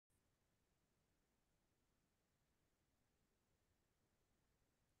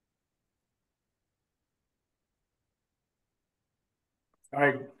All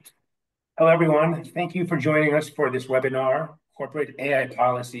right. Hello, everyone. Thank you for joining us for this webinar, Corporate AI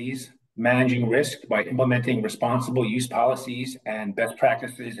Policies, Managing Risk by Implementing Responsible Use Policies and Best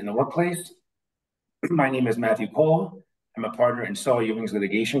Practices in the Workplace. My name is Matthew Kohel. I'm a partner in Saul Ewing's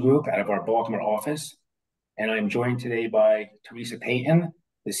litigation group out of our Baltimore office. And I'm joined today by Theresa Payton,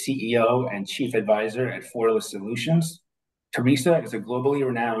 the CEO and Chief Advisor at Fortalice Solutions. Theresa is a globally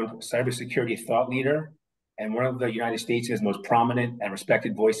renowned cybersecurity thought leader and one of the United States' most prominent and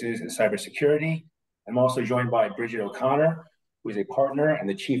respected voices in cybersecurity. I'm also joined by Bridget O'Connor, who is a partner and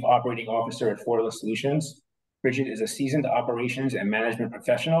the Chief Operating Officer at Fortalice Solutions. Bridget is a seasoned operations and management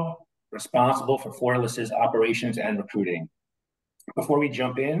professional responsible for Fortalice's operations and recruiting. Before we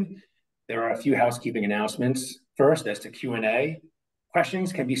jump in, there are a few housekeeping announcements. First, as to Q&A,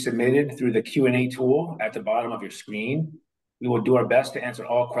 questions can be submitted through the Q&A tool at the bottom of your screen. We will do our best to answer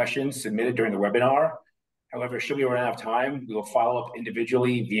all questions submitted during the webinar. However, should we run out of time, we will follow up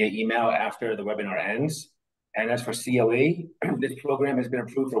individually via email after the webinar ends. And as for CLE, this program has been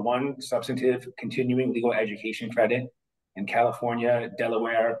approved for one substantive continuing legal education credit in California,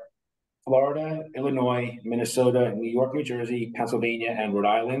 Delaware, Florida, Illinois, Minnesota, New York, New Jersey, Pennsylvania, and Rhode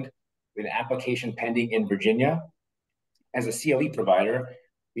Island, with an application pending in Virginia. As a CLE provider,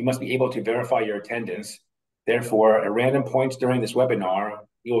 we must be able to verify your attendance. Therefore, at random points during this webinar,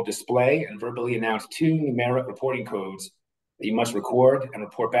 we will display and verbally announce two numeric reporting codes that you must record and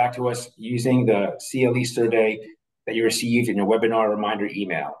report back to us using the CLE survey that you received in your webinar reminder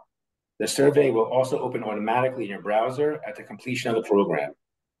email. The survey will also open automatically in your browser at the completion of the program.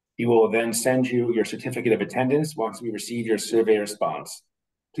 We will then send you your certificate of attendance once we receive your survey response.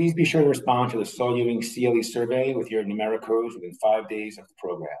 Please be sure to respond to the Saul Ewing CLE survey with your numeric codes within 5 days of the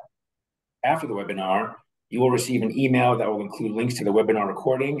program. After the webinar, you will receive an email that will include links to the webinar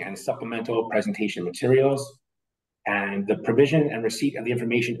recording and supplemental presentation materials. And the provision and receipt of the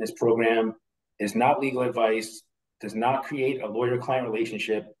information in this program is not legal advice, does not create a lawyer-client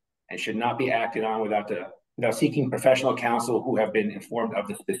relationship, and should not be acted on without seeking professional counsel who have been informed of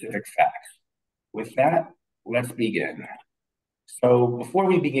the specific facts. With that, let's begin. So before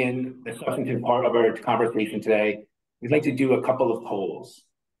we begin the substantive part of our conversation today, we'd like to do a couple of polls.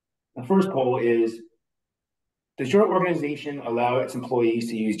 The first poll is, does your organization allow its employees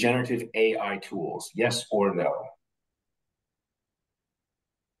to use generative AI tools? Yes or no?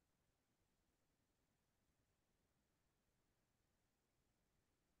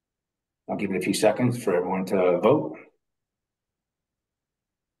 I'll give it a few seconds for everyone to vote.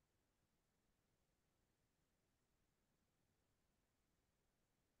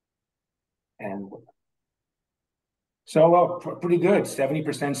 And so, pretty good.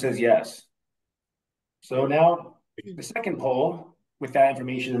 70% says yes. So now, the second poll, with that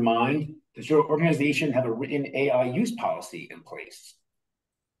information in mind, does your organization have a written AI use policy in place?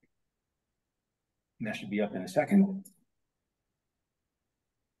 And that should be up in a second.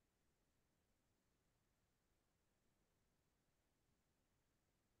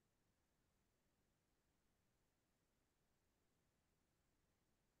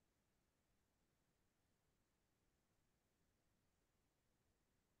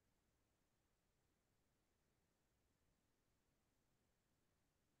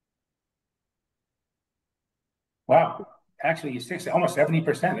 Wow, actually, almost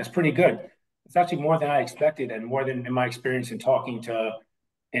 70%. That's pretty good. It's actually more than I expected and more than in my experience in talking to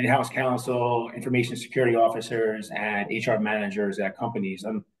in-house counsel, information security officers, and HR managers at companies.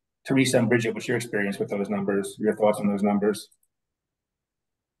 Theresa and Bridget, what's your experience with those numbers? Your thoughts on those numbers?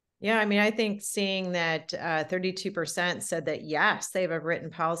 Yeah, I mean, I think seeing that 32% said that, yes, they have a written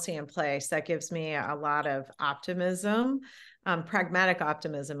policy in place, that gives me a lot of optimism, pragmatic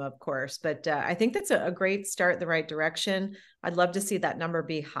optimism, of course. But I think that's a great start in the right direction. I'd love to see that number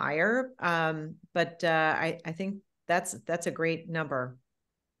be higher. But I think that's a great number.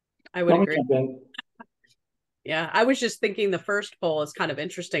 I would agree. Yeah, I was just thinking the first poll is kind of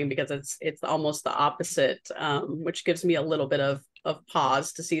interesting because it's almost the opposite, which gives me a little bit of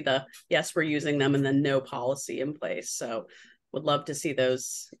pause to see the yes, we're using them, and then no policy in place. So would love to see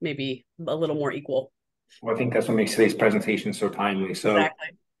those maybe a little more equal. Well, I think that's what makes today's presentation so timely. So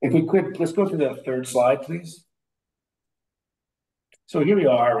exactly. If we could, let's go to the third slide, please. So here we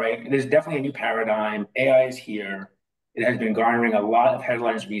are, right? It is definitely a new paradigm. AI is here. It has been garnering a lot of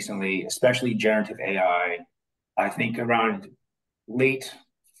headlines recently, especially generative AI. I think around late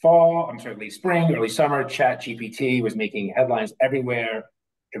spring, early summer, ChatGPT was making headlines everywhere.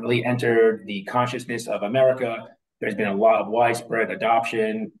 It really entered the consciousness of America. There's been a lot of widespread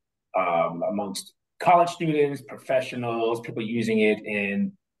adoption amongst college students, professionals, people using it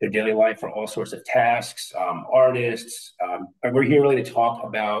in their daily life for all sorts of tasks, artists. But we're here really to talk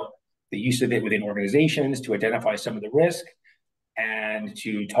about the use of it within organizations to identify some of the risk and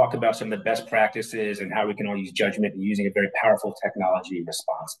to talk about some of the best practices and how we can all use judgment in using a very powerful technology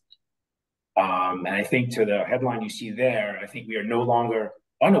responsibly. And I think to the headline you see there, I think we are no longer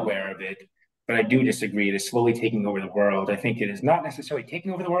unaware of it, but I do disagree. It is slowly taking over the world. I think it is not necessarily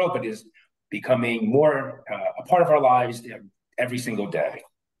taking over the world, but is becoming more a part of our lives every single day.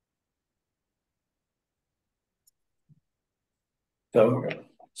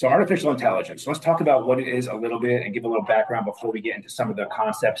 So artificial intelligence. Let's talk about what it is a little bit and give a little background before we get into some of the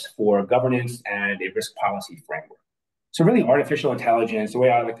concepts for governance and a risk policy framework. So really artificial intelligence, the way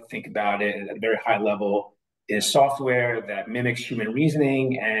I like to think about it at a very high level, is software that mimics human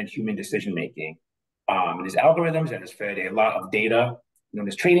reasoning and human decision-making. It is algorithms that is fed a lot of data, known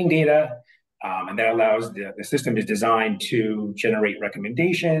as training data, and that allows the system is designed to generate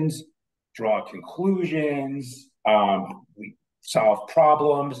recommendations, draw conclusions, solve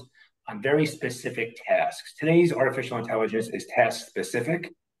problems on very specific tasks. Today's artificial intelligence is task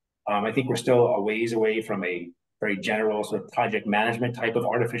specific. I think we're still a ways away from a very general sort of project management type of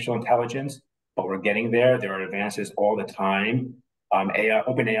artificial intelligence, but we're getting there. There are advances all the time.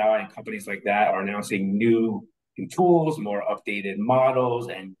 OpenAI and companies like that are announcing new tools, more updated models,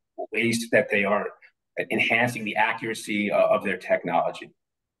 and ways that they are enhancing the accuracy of their technology.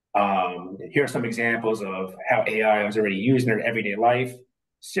 Here are some examples of how AI is already used in our everyday life.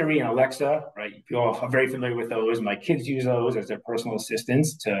 Siri and Alexa, right? You all are very familiar with those. My kids use those as their personal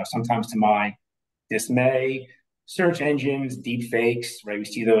assistants, sometimes to my dismay. Search engines, deep fakes, right? We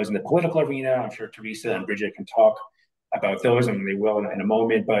see those in the political arena. I'm sure Theresa and Bridget can talk about those, and they will in a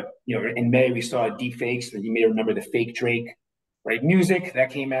moment. But in May, we saw deep fakes. You may remember the fake Drake, right? Music that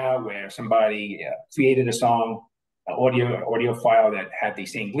came out where somebody created a song, audio file that had the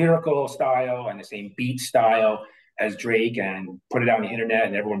same lyrical style and the same beat style as Drake, and put it out on the internet,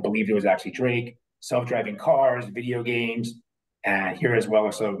 and everyone believed it was actually Drake. Self-driving cars, video games, and here as well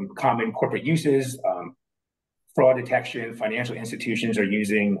as some common corporate uses. Fraud detection. Financial institutions are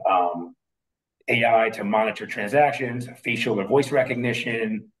using AI to monitor transactions, facial or voice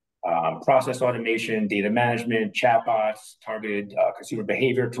recognition, process automation, data management, chatbots, targeted consumer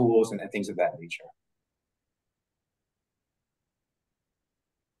behavior tools, and things of that nature.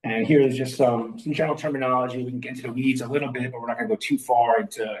 And here is just some general terminology. We can get into the weeds a little bit, but we're not going to go too far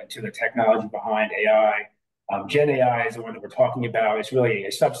into the technology behind AI. Gen AI is the one that we're talking about. It's really a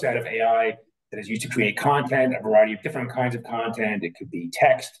subset of AI that is used to create content, a variety of different kinds of content. It could be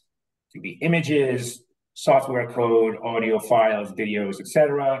text, it could be images, software code, audio files, videos,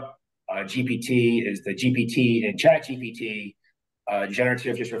 etc. GPT is the GPT in ChatGPT.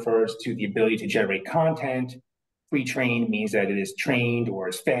 Generative just refers to the ability to generate content. Pre-trained means that it is trained or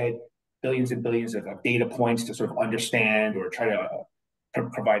is fed billions and billions of data points to sort of understand or try to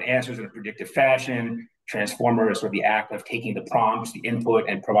provide answers in a predictive fashion. Transformer is sort of the act of taking the prompts, the input,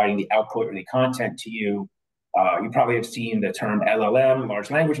 and providing the output or the content to you. You probably have seen the term LLM, large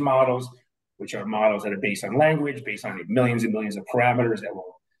language models, which are models that are based on language, based on millions and millions of parameters that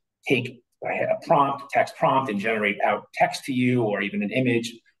will take a prompt, text prompt, and generate out text to you, or even an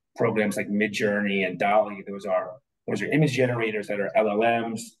image. Programs like Midjourney and DALL-E, those are image generators that are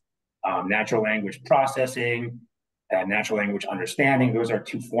LLMs. Natural language processing, natural language understanding. Those are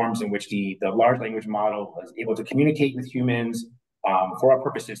two forms in which the large language model is able to communicate with humans. For our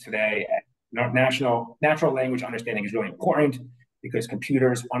purposes today, natural language understanding is really important because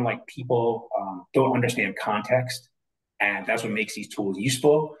computers, unlike people, don't understand context. And that's what makes these tools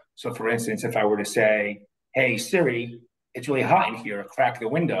useful. So for instance, if I were to say, hey, Siri, it's really hot in here, crack the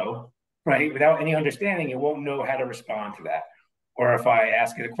window, right? Without any understanding, it won't know how to respond to that. Or if I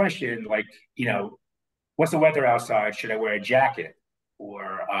ask it a question like, what's the weather outside? Should I wear a jacket?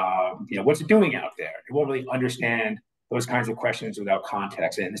 Or, what's it doing out there? It won't really understand those kinds of questions without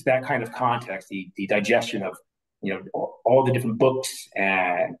context. And it's that kind of context, the digestion of, all the different books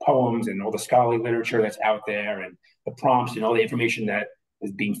and poems and all the scholarly literature that's out there, and the prompts and all the information that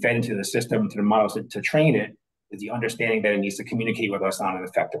is being fed into the system, to the models to train it, is the understanding that it needs to communicate with us on an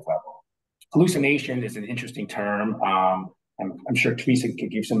effective level. Hallucination is an interesting term. I'm sure Theresa can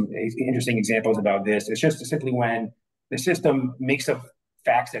give some interesting examples about this. It's just simply when the system makes up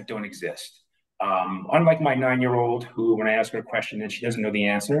facts that don't exist. Unlike my 9-year-old, who, when I ask her a question and she doesn't know the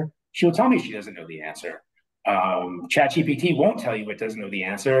answer, she'll tell me she doesn't know the answer. ChatGPT won't tell you it doesn't know the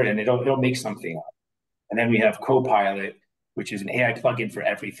answer, and it'll make something up. And then we have Copilot, which is an AI plugin for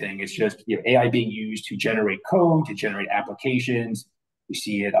everything. It's just AI being used to generate code, to generate applications, You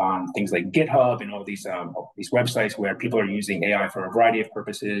see it on things like GitHub and all these websites where people are using AI for a variety of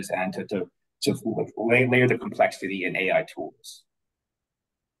purposes and to layer the complexity in AI tools.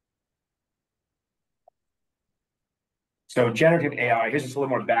 So generative AI, here's just a little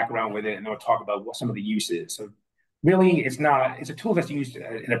more background with it, and then we'll talk about what some of the uses. So really, it's a tool that's used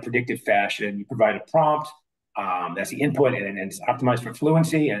in a predictive fashion. You provide a prompt, that's the input, and it's optimized for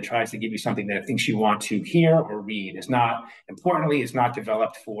fluency, and it tries to give you something that it thinks you want to hear or read. Importantly, it's not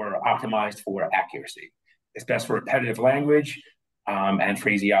developed optimized for accuracy. It's best for repetitive language and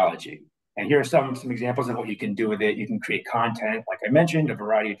phraseology. And here are some examples of what you can do with it. You can create content, like I mentioned, a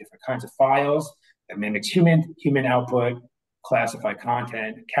variety of different kinds of files that mimics human output, classify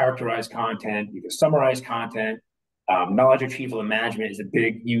content, characterize content, you can summarize content. Knowledge retrieval and management is a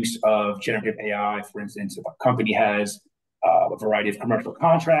big use of generative AI. For instance, if a company has a variety of commercial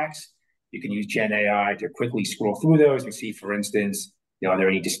contracts, you can use Gen AI to quickly scroll through those and see, for instance, are there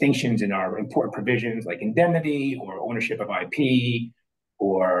any distinctions in our important provisions like indemnity or ownership of IP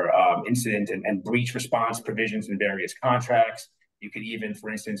or incident and breach response provisions in various contracts. You could even,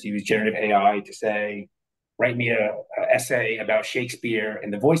 for instance, use generative AI to say, write me a essay about Shakespeare in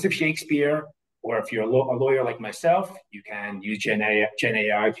the voice of Shakespeare. Or if you're a lawyer like myself, you can use Gen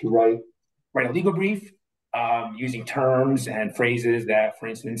AI to write a legal brief using terms and phrases that, for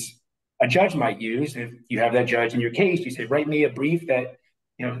instance, a judge might use. If you have that judge in your case, you say, write me a brief that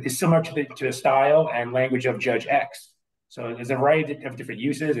is similar to the style and language of Judge X. So there's a variety of different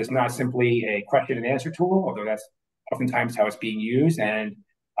uses. It's not simply a question and answer tool, although that's oftentimes how it's being used. And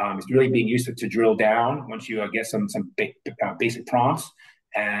it's really being used to drill down once you get some basic prompts.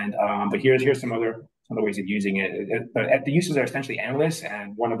 And but here's some other ways of using it. But the uses are essentially endless,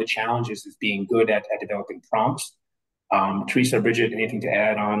 and one of the challenges is being good at developing prompts. Theresa, Bridget, anything to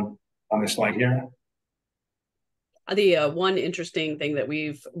add on this slide here? The one interesting thing that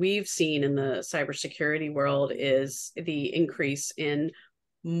we've seen in the cybersecurity world is the increase in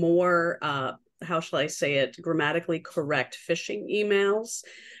more how shall I say it, grammatically correct phishing emails.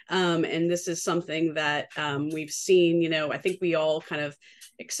 And this is something that we've seen, I think we all kind of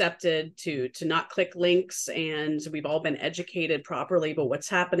accepted to not click links, and we've all been educated properly. But what's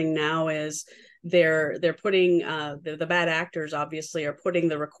happening now is they're putting the bad actors obviously are putting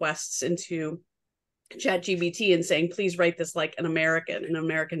the requests into ChatGPT and saying, please write this like an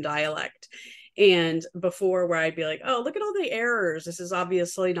American dialect. And before, where I'd be like, oh, look at all the errors, this is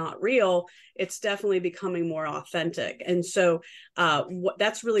obviously not real, it's definitely becoming more authentic. And so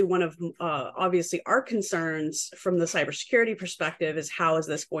that's really one of obviously our concerns from the cybersecurity perspective, is how is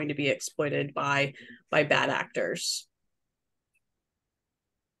this going to be exploited by bad actors?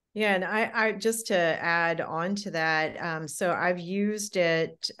 Yeah, and I just to add on to that, so I've used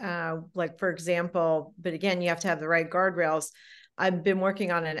it, like, for example, but again, you have to have the right guardrails. I've been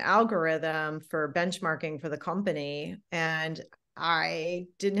working on an algorithm for benchmarking for the company, and I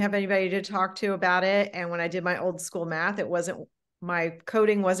didn't have anybody to talk to about it. And when I did my old school math, my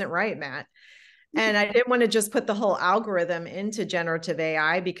coding wasn't right, Matt. And I didn't want to just put the whole algorithm into generative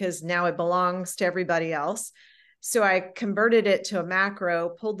AI because now it belongs to everybody else. So I converted it to a macro,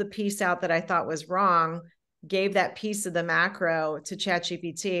 pulled the piece out that I thought was wrong, gave that piece of the macro to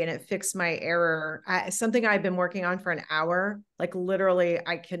ChatGPT, and it fixed my error. Something I've been working on for an hour, like literally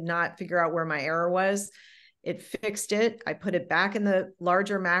I could not figure out where my error was. It fixed it. I put it back in the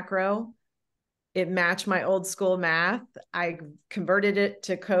larger macro. It matched my old school math. I converted it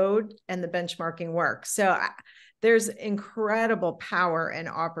to code, and the benchmarking worked. So there's incredible power and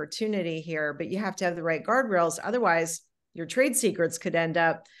opportunity here, but you have to have the right guardrails. Otherwise, your trade secrets could end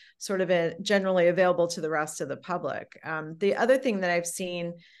up sort of generally available to the rest of the public. The other thing that I've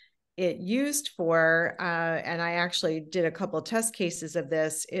seen it used for, and I actually did a couple of test cases of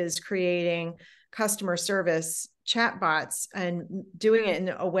this, is creating customer service chatbots and doing it in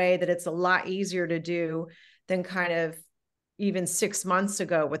a way that it's a lot easier to do than kind of even 6 months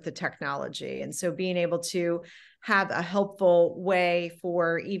ago with the technology. And so being able to have a helpful way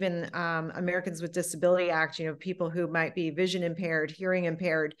for even Americans with Disability Act, people who might be vision impaired, hearing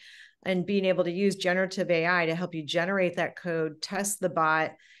impaired, and being able to use generative AI to help you generate that code, test the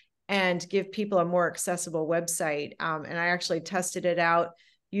bot, and give people a more accessible website. And I actually tested it out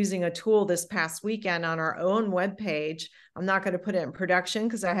using a tool this past weekend on our own webpage. I'm not going to put it in production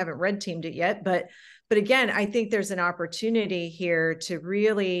because I haven't red teamed it yet. But again, I think there's an opportunity here to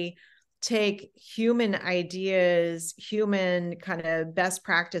really take human ideas, human kind of best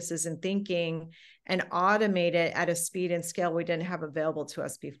practices and thinking, and automate it at a speed and scale we didn't have available to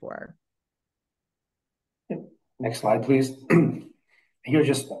us before. Next slide, please. Here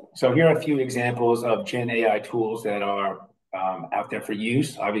are a few examples of Gen AI tools that are out there for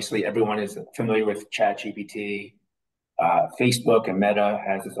use. Obviously, everyone is familiar with ChatGPT. Facebook and Meta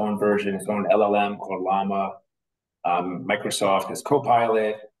has its own version, its own LLM called Llama. Microsoft has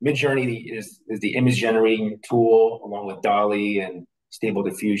Copilot. Midjourney is the image generating tool, along with Dolly and Stable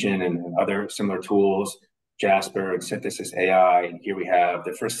Diffusion and other similar tools, Jasper and Synthesis AI. And here we have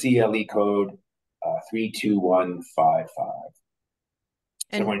the first CLE code, 32155.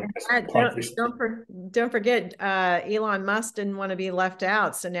 And don't forget, Elon Musk didn't want to be left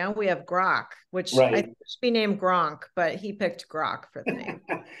out. So now we have Grok, which I think should be named Gronk, but he picked Grok for the name.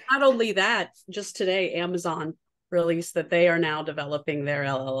 Not only that, just today, Amazon released that they are now developing their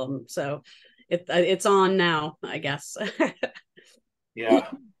LLM. So it's on now, I guess. Yeah,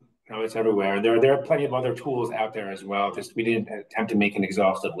 no, it's everywhere. There are plenty of other tools out there as well. Just we didn't attempt to make an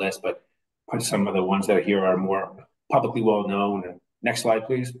exhaustive list, but put some of the ones that are here are more publicly well known. Next slide,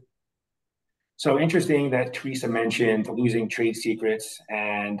 please. So interesting that Theresa mentioned losing trade secrets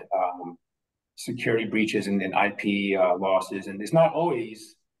and security breaches and IP losses. And it's not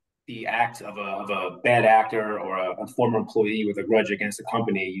always the act of a bad actor or a former employee with a grudge against the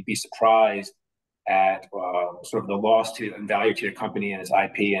company. You'd be surprised at sort of the loss to and value to the company and its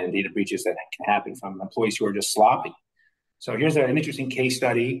IP and data breaches that can happen from employees who are just sloppy. So here's an interesting case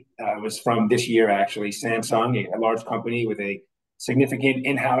study. It was from this year, actually. Samsung, a large company with a significant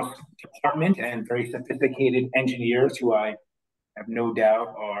in-house department and very sophisticated engineers who I have no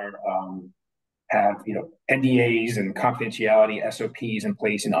doubt are have NDAs and confidentiality SOPs in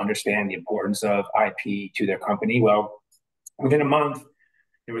place and understand the importance of IP to their company. Well, within a month,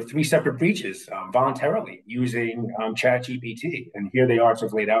 there were 3 separate breaches voluntarily using ChatGPT, and here they are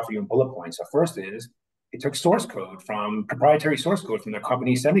sort of laid out for you in bullet points. The first is it took proprietary source code from their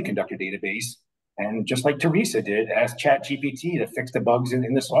company's semiconductor database. And just like Theresa did, asked ChatGPT to fix the bugs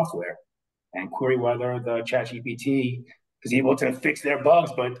in the software and query whether the ChatGPT is able to fix their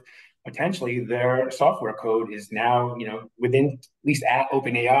bugs, but potentially their software code is now, within, at least at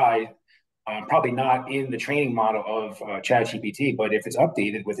OpenAI, probably not in the training model of ChatGPT, but if it's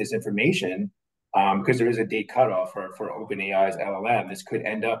updated with this information, because there is a date cutoff for OpenAI's LLM, this could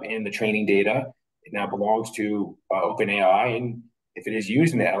end up in the training data. It now belongs to OpenAI, and if it is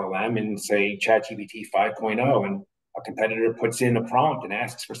used in the LLM in, say, ChatGPT 5.0, and a competitor puts in a prompt and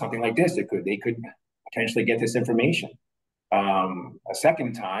asks for something like this, they could potentially get this information. A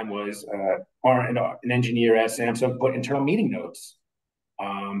second time was an engineer at Samsung put internal meeting notes,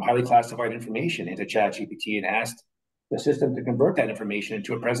 highly classified information into ChatGPT and asked the system to convert that information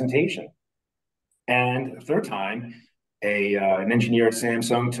into a presentation. And the third time, an engineer at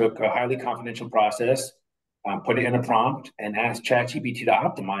Samsung took a highly confidential process, put it in a prompt, and asked ChatGPT to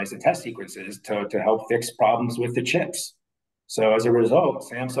optimize the test sequences to help fix problems with the chips. So as a result,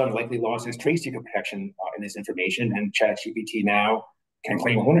 Samsung likely lost its trade secret protection in this information, and ChatGPT now can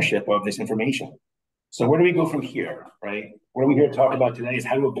claim ownership of this information. So where do we go from here, right? What are we here to talk about today is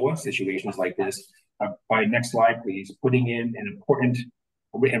how to avoid situations like this. By next slide, please. Putting in an important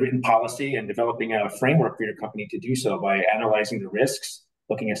written policy and developing a framework for your company to do so by analyzing the risks,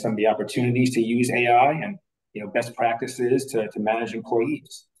 looking at some of the opportunities to use AI, and best practices to manage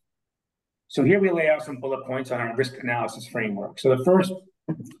employees. So here we lay out some bullet points on our risk analysis framework. So the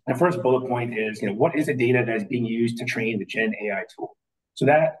first bullet point is, what is the data that is being used to train the Gen AI tool? So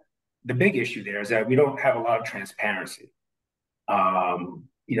that the big issue there is that we don't have a lot of transparency.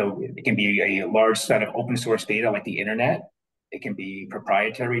 It can be a large set of open source data like the internet. It can be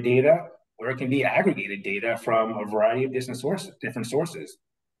proprietary data, or it can be aggregated data from a variety of different sources.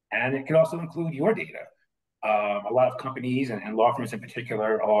 And it can also include your data. A lot of companies and law firms in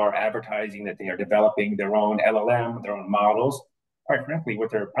particular are advertising that they are developing their own LLM, their own models. Quite frankly,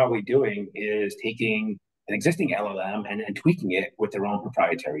 what they're probably doing is taking an existing LLM and tweaking it with their own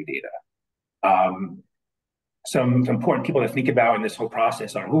proprietary data. Some important people to think about in this whole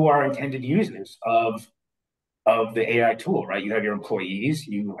process are who are intended users of the AI tool, right? You have your employees,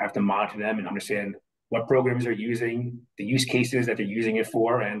 you have to monitor them and understand what programs they're using, the use cases that they're using it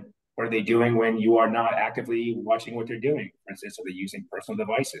for, and what are they doing when you are not actively watching what they're doing? For instance, are they using personal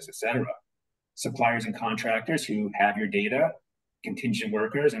devices, et cetera? Suppliers and contractors who have your data, contingent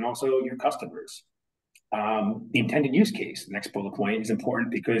workers, and also your customers. The intended use case, the next bullet point, is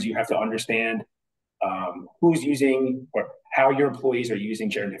important because you have to understand who's using or how your employees are using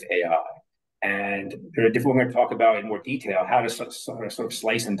generative AI. And there are different, we're going to talk about in more detail how to sort of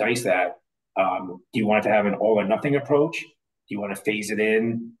slice and dice that. Do you want to have an all or nothing approach? Do you want to phase it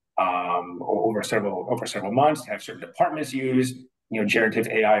in over several months, have certain departments use generative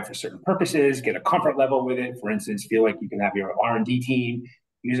AI for certain purposes, get a comfort level with it? For instance, feel like you can have your R&D team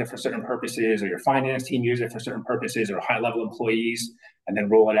use it for certain purposes, or your finance team use it for certain purposes, or high-level employees, and then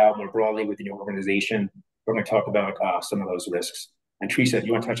roll it out more broadly within your organization. We're going to talk about some of those risks. And Theresa, do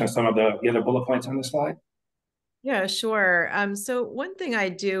you want to touch on some of the other bullet points on this slide? Yeah, sure. So one thing I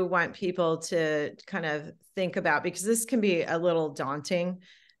do want people to kind of think about, because this can be a little daunting,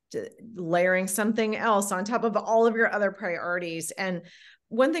 layering something else on top of all of your other priorities. And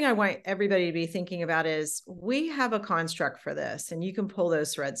one thing I want everybody to be thinking about is we have a construct for this, and you can pull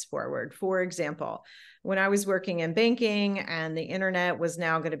those threads forward. For example, when I was working in banking and the internet was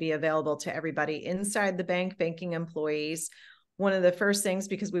now going to be available to everybody inside the bank, banking employees, one of the first things,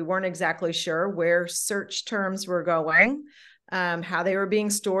 because we weren't exactly sure where search terms were going, how they were being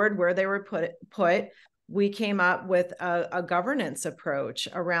stored, where they were put, we came up with a governance approach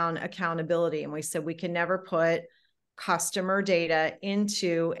around accountability. And we said we can never put customer data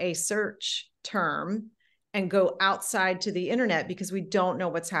into a search term and go outside to the internet because we don't know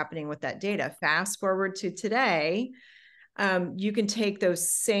what's happening with that data. Fast forward to today, you can take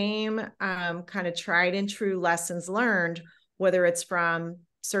those same kind of tried and true lessons learned, whether it's from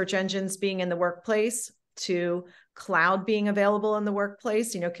search engines being in the workplace to cloud being available in the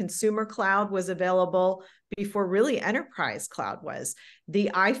workplace. Consumer cloud was available before really enterprise cloud was.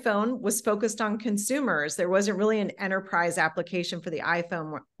 The iPhone was focused on consumers. There wasn't really an enterprise application for the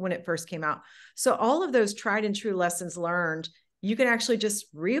iPhone when it first came out. So all of those tried and true lessons learned, you can actually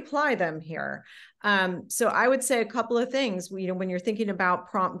just reapply them here. So I would say a couple of things, when you're thinking about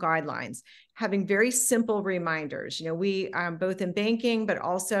prompt guidelines, having very simple reminders. We both in banking, but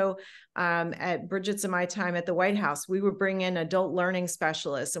also at Bridget's and my time at the White House, we would bring in adult learning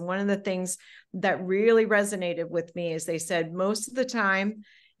specialists. And one of the things that really resonated with me is they said, most of the time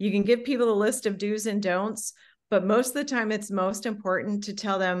you can give people a list of do's and don'ts, but most of the time it's most important to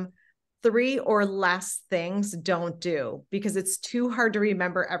tell them 3 or less things don't do, because it's too hard to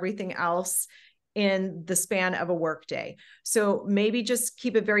remember everything else in the span of a workday. So maybe just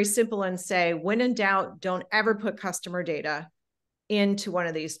keep it very simple and say, when in doubt, don't ever put customer data into one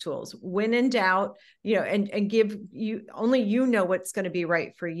of these tools. When in doubt, and give you, only you know what's going to be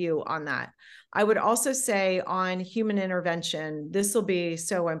right for you on that. I would also say on human intervention, this will be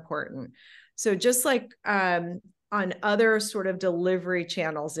so important. So just like on other sort of delivery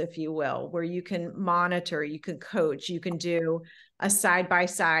channels, if you will, where you can monitor, you can coach, you can do a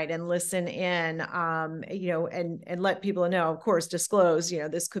side-by-side and listen in, and let people know, of course, disclose,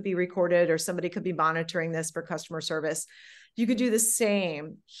 this could be recorded or somebody could be monitoring this for customer service. You could do the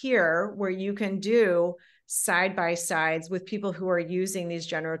same here, where you can do side-by-sides with people who are using these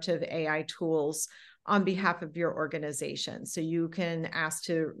generative AI tools on behalf of your organization. So you can ask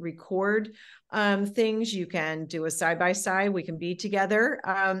to record things, you can do a side-by-side, we can be together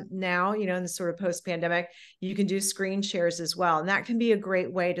now, in the sort of post-pandemic, you can do screen shares as well. And that can be a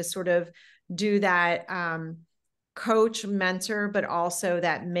great way to sort of do that coach, mentor, but also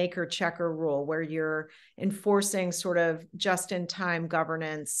that maker checker rule where you're enforcing sort of just-in-time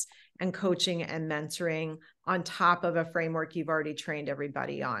governance and coaching and mentoring on top of a framework you've already trained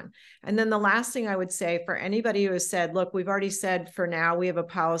everybody on. And then the last thing I would say for anybody who has said, look, we've already said for now we have a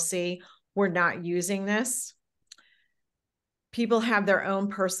policy, we're not using this. People have their own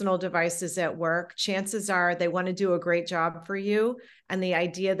personal devices at work. Chances are they want to do a great job for you. And the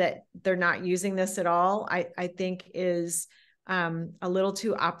idea that they're not using this at all, I think is a little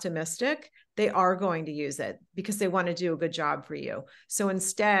too optimistic. They are going to use it because they want to do a good job for you. So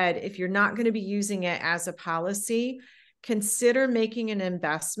instead, if you're not going to be using it as a policy, consider making an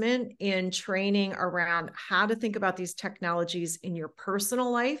investment in training around how to think about these technologies in your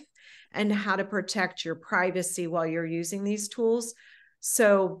personal life and how to protect your privacy while you're using these tools.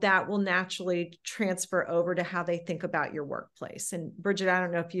 So that will naturally transfer over to how they think about your workplace. And Bridget, I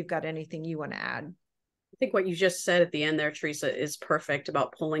don't know if you've got anything you want to add. I think what you just said at the end there, Theresa, is perfect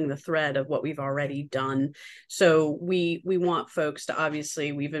about pulling the thread of what we've already done. So we want folks to,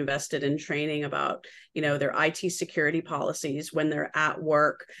 obviously, we've invested in training about, their IT security policies when they're at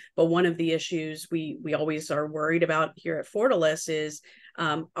work. But one of the issues we always are worried about here at Fortalice is,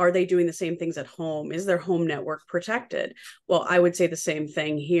 are they doing the same things at home? Is their home network protected? Well, I would say the same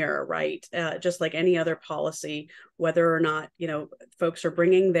thing here, right? Just like any other policy, whether or not, folks are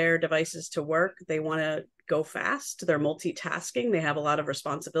bringing their devices to work, they want to go fast, they're multitasking, they have a lot of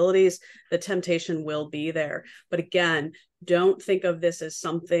responsibilities, the temptation will be there. But again, don't think of this as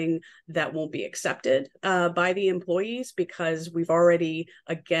something that won't be accepted by the employees, because we've already,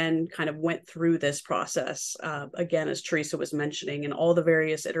 again, kind of went through this process, again, as Theresa was mentioning, and all the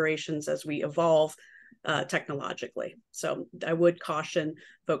various iterations as we evolve technologically. So I would caution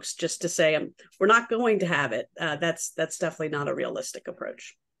folks just to say, we're not going to have it. That's definitely not a realistic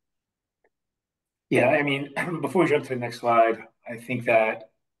approach. Yeah, I mean, before we jump to the next slide, I think that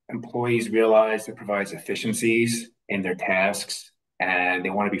employees realize it provides efficiencies in their tasks, and they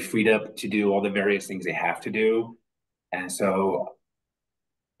want to be freed up to do all the various things they have to do. And so,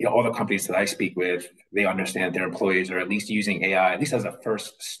 all the companies that I speak with, they understand their employees are at least using AI, at least as a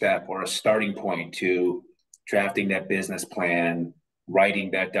first step or a starting point to drafting that business plan,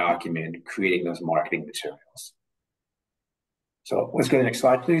 writing that document, creating those marketing materials. So let's go to the next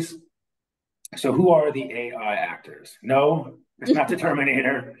slide, please. So who are the AI actors? No, it's not the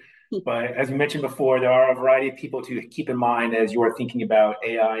Terminator. But as we mentioned before, there are a variety of people to keep in mind as you're thinking about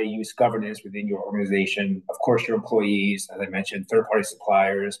AI use governance within your organization. Of course, your employees, as I mentioned, third-party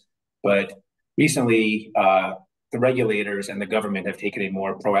suppliers. But recently, the regulators and the government have taken a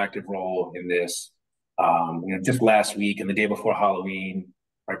more proactive role in this. Just last week and the day before Halloween,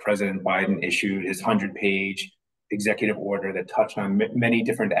 President Biden issued his 100-page executive order that touched on many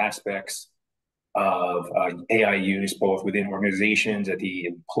different aspects of AI use, both within organizations at the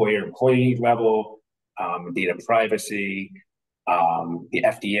employer-employee level, data privacy. The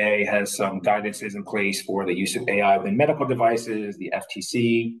FDA has some guidances in place for the use of AI within medical devices. The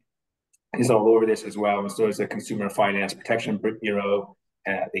FTC is all over this as well, and so is the Consumer Finance Protection Bureau.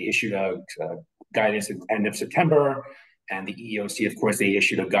 They issued a guidance at the end of September, and the EEOC, of course, they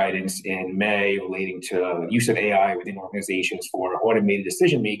issued a guidance in May relating to use of AI within organizations for automated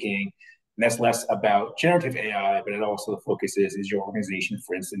decision-making. And that's less about generative AI, but it also focuses, is your organization,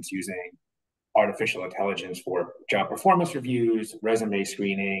 for instance, using artificial intelligence for job performance reviews, resume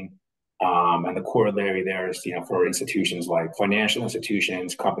screening, and the corollary there is, for institutions like financial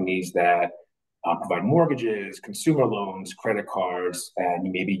institutions, companies that provide mortgages, consumer loans, credit cards, and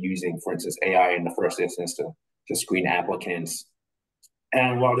you may be using, for instance, AI in the first instance to screen applicants.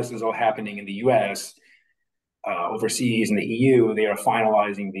 And while this is all happening in the US, overseas in the EU, they are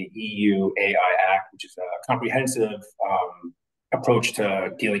finalizing the EU AI Act, which is a comprehensive approach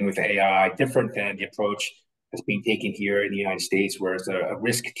to dealing with AI, different than the approach that's being taken here in the United States, where it's a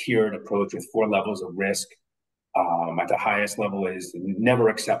risk-tiered approach with 4 levels of risk. At the highest level is never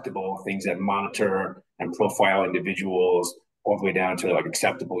acceptable, things that monitor and profile individuals, all the way down to like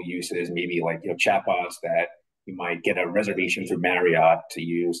acceptable uses, maybe like chatbots that you might get a reservation through Marriott to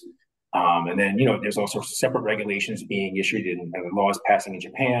use. And then, there's also separate regulations being issued and laws passing in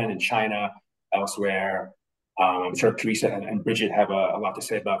Japan and China, elsewhere. I'm sure Theresa and Bridget have a lot to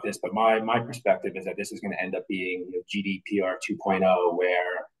say about this, but my perspective is that this is going to end up being GDPR 2.0,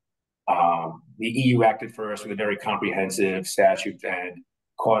 where the EU acted first with a very comprehensive statute and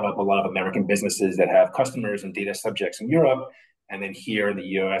caught up a lot of American businesses that have customers and data subjects in Europe. And then here in the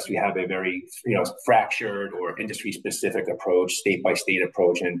US, we have a very fractured or industry-specific approach, state-by-state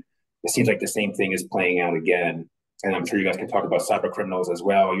approach. And it seems like the same thing is playing out again. And I'm sure you guys can talk about cyber criminals as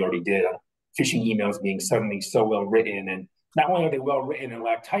well. You already did. Phishing emails being suddenly so well written. And not only are they well written and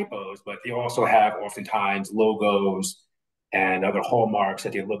lack typos, but they also have oftentimes logos and other hallmarks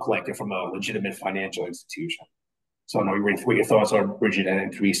that they look like they're from a legitimate financial institution. So I know what your thoughts are, Bridget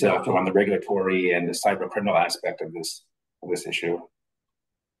and Theresa, on the regulatory and the cyber criminal aspect of this issue.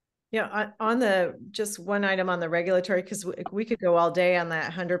 Yeah, on the just one item on the regulatory, because we could go all day on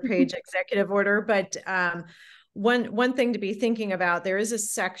that 100-page executive order, but one thing to be thinking about, there is a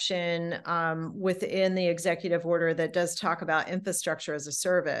section within the executive order that does talk about infrastructure as a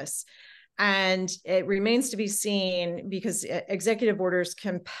service. And it remains to be seen, because executive orders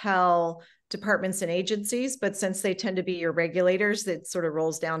compel departments and agencies, but since they tend to be your regulators, that sort of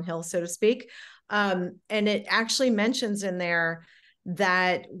rolls downhill, so to speak. And it actually mentions in there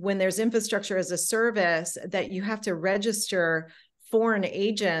that when there's infrastructure as a service, that you have to register foreign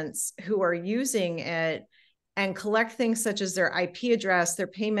agents who are using it and collect things such as their IP address, their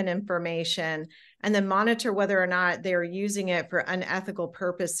payment information, and then monitor whether or not they're using it for unethical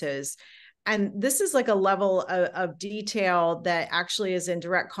purposes. And this is like a level of detail that actually is in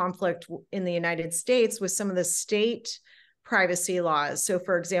direct conflict in the United States with some of the state privacy laws. So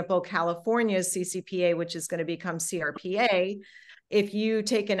for example, California's CCPA, which is going to become CRPA, if you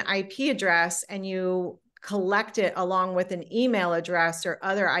take an IP address and you collect it along with an email address or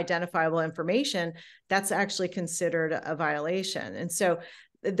other identifiable information, that's actually considered a violation. And so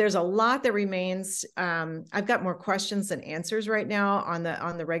there's a lot that remains. I've got more questions than answers right now on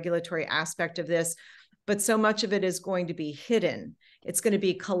the regulatory aspect of this, but so much of it is going to be hidden. It's going to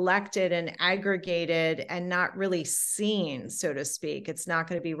be collected and aggregated and not really seen, so to speak. It's not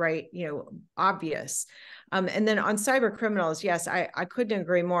going to be obvious. And then on cyber criminals, yes, I couldn't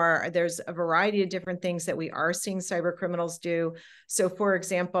agree more. There's a variety of different things that we are seeing cyber criminals do. So for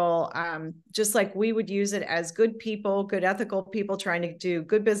example, just like we would use it as good people, good ethical people trying to do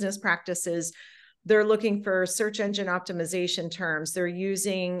good business practices, they're looking for search engine optimization terms. They're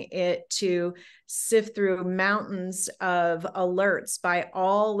using it to sift through mountains of alerts by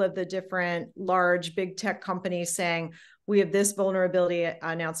all of the different large big tech companies saying, we have this vulnerability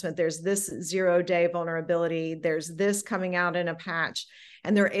announcement, there's this 0-day vulnerability, there's this coming out in a patch,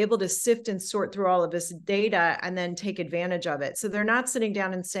 and they're able to sift and sort through all of this data and then take advantage of it. So they're not sitting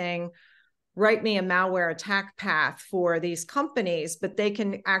down and saying, write me a malware attack path for these companies, but they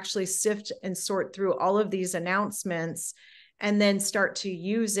can actually sift and sort through all of these announcements and then start to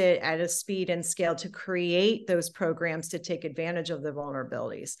use it at a speed and scale to create those programs to take advantage of the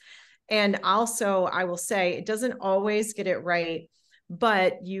vulnerabilities. And also, I will say, it doesn't always get it right,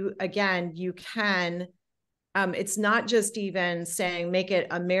 but you can, it's not just even saying make it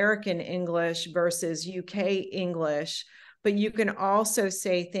American English versus UK English, but you can also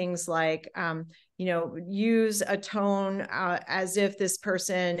say things like, use a tone as if this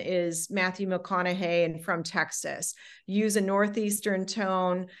person is Matthew McConaughey and from Texas. Use a Northeastern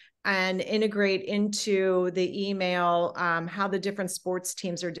tone and integrate into the email how the different sports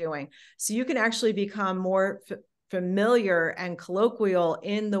teams are doing. So you can actually become more familiar and colloquial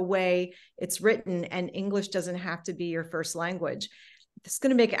in the way it's written, and English doesn't have to be your first language. It's going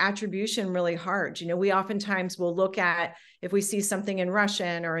to make attribution really hard. We oftentimes will look at if we see something in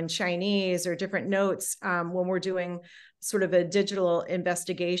Russian or in Chinese or different notes when we're doing sort of a digital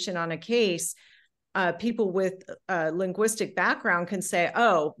investigation on a case. People with a linguistic background can say,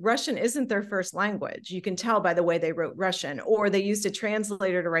 oh, Russian isn't their first language. You can tell by the way they wrote Russian, or they used a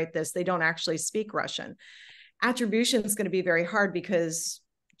translator to write this. They don't actually speak Russian. Attribution is going to be very hard because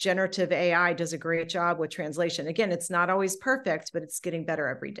generative AI does a great job with translation. Again, it's not always perfect, but it's getting better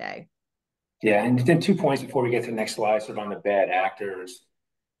every day. Yeah, and then 2 points before we get to the next slide, sort of on the bad actors.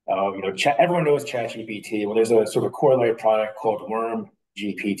 Everyone knows ChatGPT. Well, there's a sort of corollary product called Worm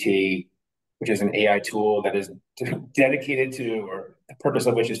GPT, which is an AI tool that is dedicated to, or the purpose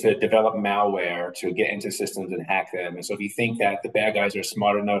of which is to develop malware to get into systems and hack them. And so if you think that the bad guys are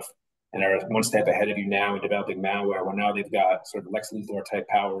smart enough and are one step ahead of you now in developing malware, well, now they've got sort of Lex Luthor type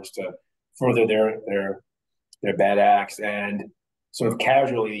powers to further their bad acts. And sort of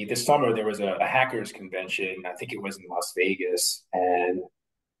casually, this summer there was a hackers convention. I think it was in Las Vegas, and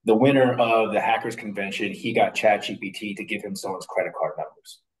the winner of the hackers convention, he got ChatGPT to give him someone's credit card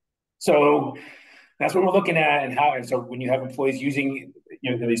numbers. So that's what we're looking at, and so when you have employees using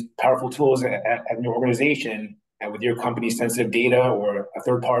these powerful tools at your organization, and with your company's sensitive data, or a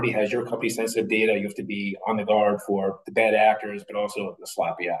third party has your company's sensitive data, you have to be on the guard for the bad actors, but also the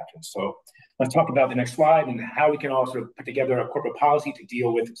sloppy actors. So let's talk about the next slide and how we can also put together a corporate policy to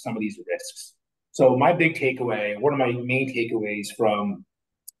deal with some of these risks. So my big takeaway, one of my main takeaways from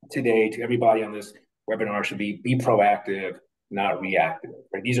today to everybody on this webinar should be proactive, not reactive.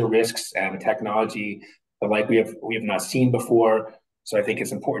 Right? These are risks and technology that we have not seen before. So I think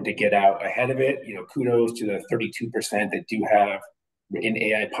it's important to get out ahead of it. Kudos to the 32% that do have written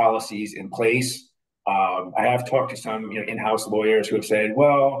AI policies in place. I have talked to some in-house lawyers who have said,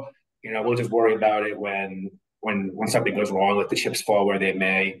 well, we'll just worry about it when something goes wrong, let the chips fall where they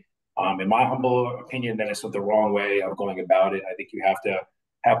may. In my humble opinion, that is the wrong way of going about it. I think you have to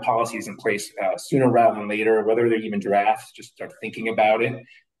have policies in place sooner rather than later, whether they're even drafts, just start thinking about it.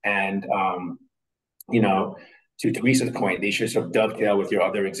 And, to Theresa's point, they should sort of dovetail with your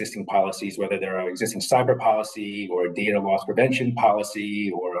other existing policies, whether they're an existing cyber policy or a data loss prevention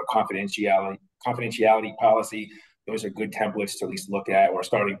policy or a confidentiality policy. Those are good templates to at least look at, or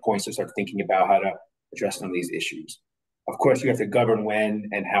starting points to start thinking about how to address some of these issues. Of course, you have to govern when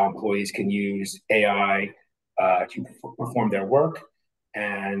and how employees can use AI to perform their work.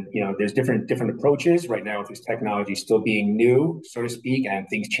 And there's different approaches right now with this technology still being new, so to speak, and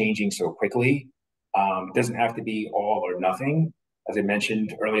things changing so quickly. It doesn't have to be all or nothing. As I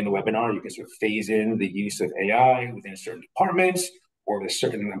mentioned early in the webinar, you can sort of phase in the use of AI within certain departments or with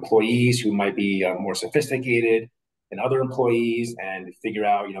certain employees who might be more sophisticated than other employees, and figure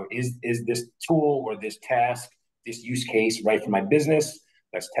out, is this tool or this task, this use case right for my business?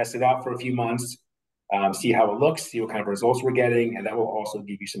 Let's test it out for a few months. See how it looks, see what kind of results we're getting, and that will also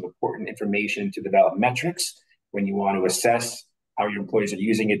give you some important information to develop metrics when you want to assess how your employees are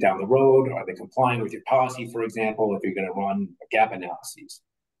using it down the road. Are they complying with your policy, for example, if you're going to run a gap analysis?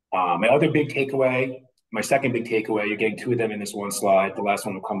 My second big takeaway, you're getting two of them in this one slide, the last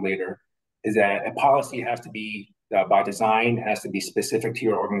one will come later, is that a policy has to be, by design, has to be specific to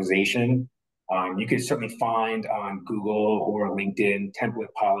your organization. You could certainly find on Google or LinkedIn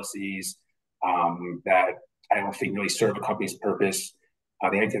template policies that I don't think really serve a company's purpose.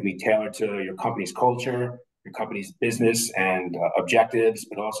 They have to be tailored to your company's culture, your company's business and objectives,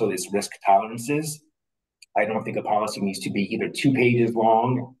 but also its risk tolerances. I don't think a policy needs to be either 2 pages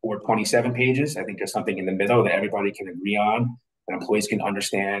long or 27 pages. I think there's something in the middle that everybody can agree on, that employees can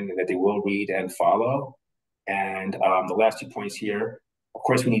understand, and that they will read and follow. And the last 2 points here, of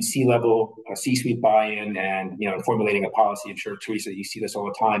course, we need C-level, C-suite buy-in, and formulating a policy. I'm sure, Theresa, you see this all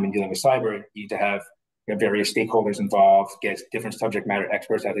the time in dealing with cyber. You need to have various stakeholders involved, get different subject matter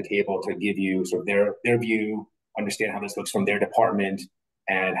experts at the table to give you sort of their view, understand how this looks from their department,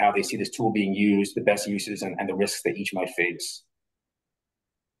 and how they see this tool being used, the best uses, and the risks that each might face.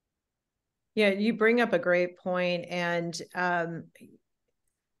 Yeah, you bring up a great point. And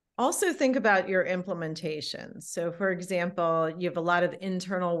also think about your implementation. So for example, you have a lot of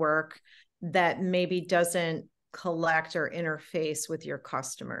internal work that maybe doesn't collect or interface with your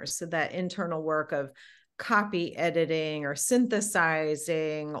customers. So that internal work of copy editing or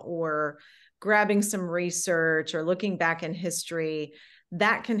synthesizing or grabbing some research or looking back in history,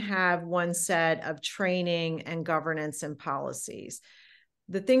 that can have one set of training and governance and policies.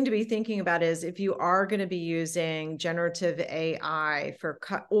 The thing to be thinking about is if you are going to be using generative AI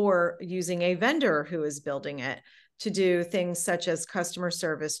or using a vendor who is building it to do things such as customer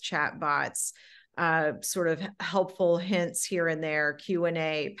service chatbots, sort of helpful hints here and there,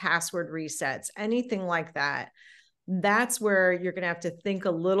 Q&A, password resets, anything like that, that's where you're going to have to think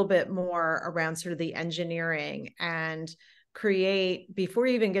a little bit more around sort of the engineering and create, before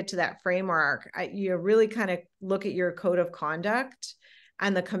you even get to that framework, you really kind of look at your code of conduct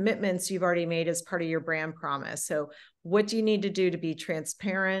and the commitments you've already made as part of your brand promise. So what do you need to do to be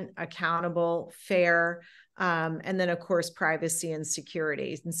transparent, accountable, fair, and then of course, privacy and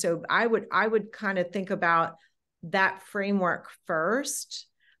security. And so I would kind of think about that framework first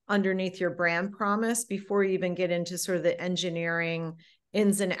underneath your brand promise before you even get into sort of the engineering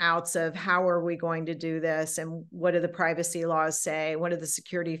ins and outs of how are we going to do this and what do the privacy laws say, what do the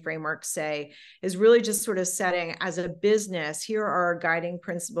security frameworks say, is really just sort of setting as a business, here are our guiding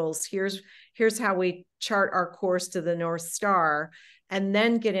principles, here's how we chart our course to the North Star, and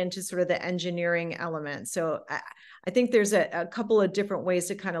then get into sort of the engineering element. So I think there's a couple of different ways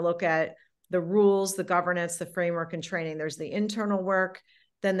to kind of look at the rules, the governance, the framework, and training. There's the internal work,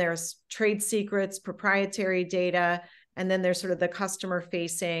 then there's trade secrets, proprietary data, and then there's sort of the customer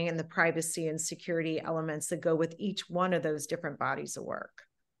facing and the privacy and security elements that go with each one of those different bodies of work.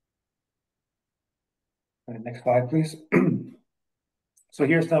 Next slide, please. So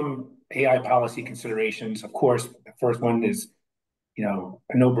here's some AI policy considerations. Of course, the first one is,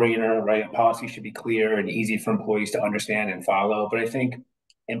 a no-brainer, right? A policy should be clear and easy for employees to understand and follow. But I think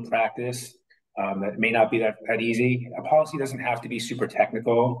in practice, that may not be that easy. A policy doesn't have to be super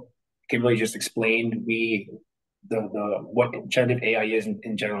technical. It can really just explain what generative AI is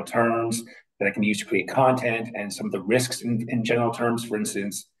in general terms, that it can be used to create content, and some of the risks in general terms. For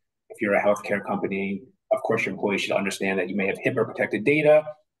instance, if you're a healthcare company, of course, your employees should understand that you may have HIPAA protected data,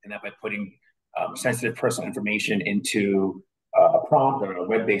 and that by putting sensitive personal information into a prompt or a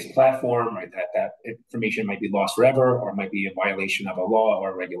web-based platform, right, that information might be lost forever, or it might be a violation of a law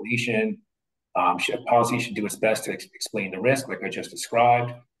or a regulation. Policy should do its best to explain the risk, like I just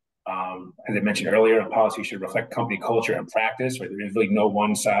described. As I mentioned earlier, a policy should reflect company culture and practice, right? There's really no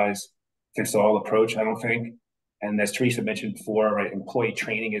one-size-fits-all approach, I don't think. And as Theresa mentioned before, right, employee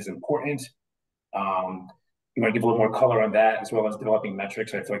training is important. You want to give a little more color on that, as well as developing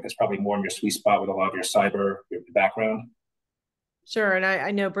metrics. I feel like that's probably more in your sweet spot with a lot of your cyber background. Sure. And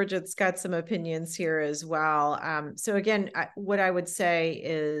I know Bridget's got some opinions here as well. So again, what I would say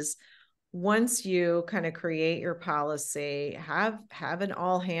is, once you kind of create your policy, have an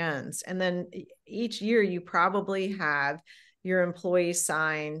all hands. And then each year you probably have your employees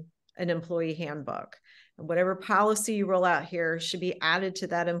sign an employee handbook. And whatever policy you roll out here should be added to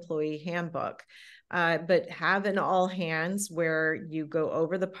that employee handbook. But have an all hands where you go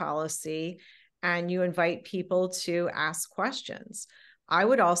over the policy and you invite people to ask questions. I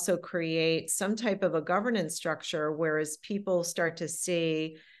would also create some type of a governance structure, whereas people start to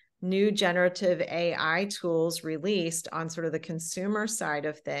see new generative AI tools released on sort of the consumer side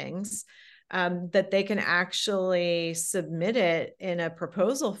of things, that they can actually submit it in a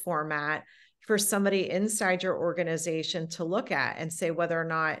proposal format for somebody inside your organization to look at and say whether or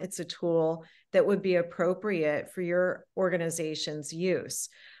not it's a tool that would be appropriate for your organization's use.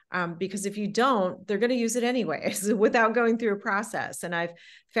 Because if you don't, they're going to use it anyways without going through a process. And I've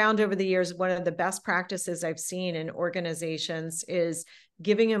found over the years, one of the best practices I've seen in organizations is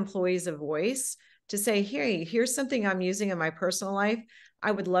giving employees a voice to say, hey, here's something I'm using in my personal life.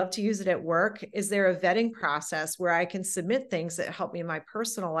 I would love to use it at work. Is there a vetting process where I can submit things that help me in my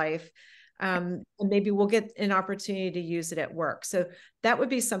personal life? And maybe we'll get an opportunity to use it at work. So that would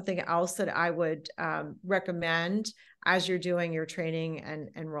be something else that I would recommend as you're doing your training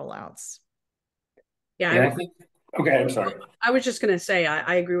and rollouts. Yeah, I think, okay, I'm sorry. I was just going to say,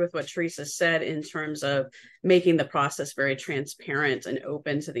 I agree with what Theresa said in terms of making the process very transparent and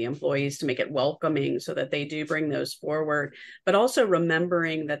open to the employees to make it welcoming so that they do bring those forward, but also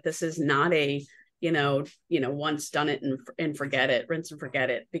remembering that this is not a, once done it and forget it, rinse and forget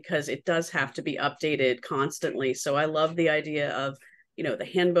it, because it does have to be updated constantly. So I love the idea of, the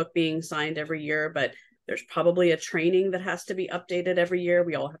handbook being signed every year, but there's probably a training that has to be updated every year.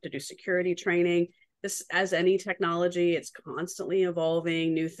 We all have to do security training. This, as any technology, it's constantly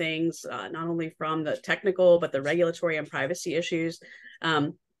evolving, new things, not only from the technical, but the regulatory and privacy issues.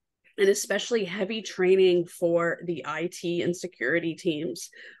 And especially heavy training for the IT and security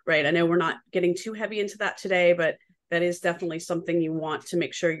teams, right? I know we're not getting too heavy into that today, but that is definitely something you want to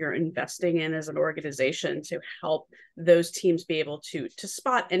make sure you're investing in as an organization to help those teams be able to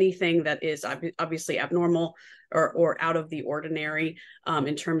spot anything that is obviously abnormal or out of the ordinary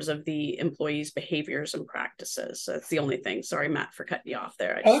in terms of the employees' behaviors and practices. So that's the only thing. Sorry, Matt, for cutting you off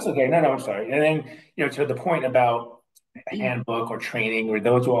there. Oh, that's okay. No, I'm sorry. And then, to the point about a handbook or training, where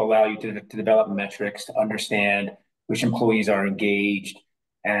those will allow you to develop metrics to understand which employees are engaged.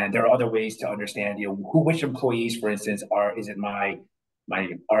 And there are other ways to understand, which employees, for instance, is it my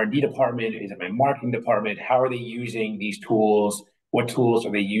R&D department? Is it my marketing department? How are they using these tools? What tools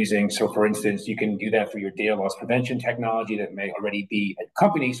are they using? So for instance, you can do that for your data loss prevention technology that may already be at a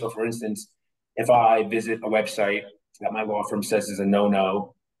company. So for instance, if I visit a website that my law firm says is a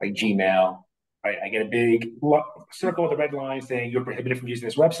no-no, like Gmail, right, I get a big circle with a red line saying you're prohibited from using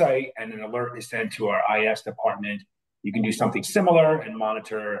this website, and an alert is sent to our IS department. You can do something similar and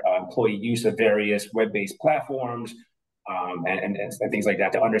monitor employee use of various web-based platforms and things like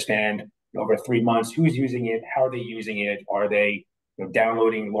that to understand over 3 months who's using it, how are they using it, are they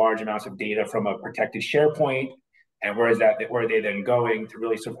downloading large amounts of data from a protected SharePoint, and where are they then going, to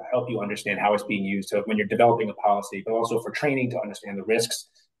really sort of help you understand how it's being used. So when you're developing a policy, but also for training to understand the risks,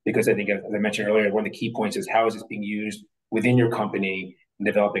 because I think, as I mentioned earlier, one of the key points is how is this being used within your company, and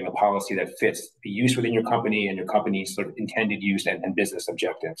developing a policy that fits the use within your company and your company's sort of intended use and business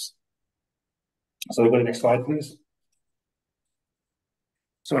objectives. So go to the next slide, please.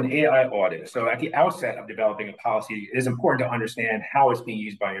 So an AI audit. So at the outset of developing a policy, it is important to understand how it's being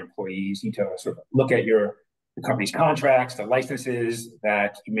used by your employees. You need to sort of look at the company's contracts, the licenses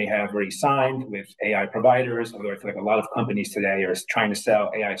that you may have already signed with AI providers, although I feel like a lot of companies today are trying to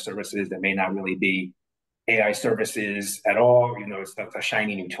sell AI services that may not really be AI services at all. It's a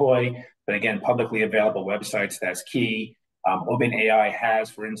shiny new toy. But again, publicly available websites, that's key. OpenAI has,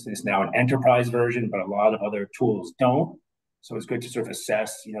 for instance, now an enterprise version, but a lot of other tools don't. So it's good to sort of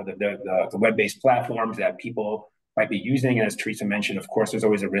assess, the web-based platforms that people might be using. And as Theresa mentioned, of course, there's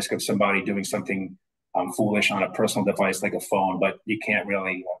always a risk of somebody doing something foolish on a personal device like a phone, but you can't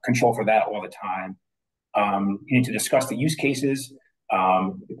really control for that all the time. You need to discuss the use cases,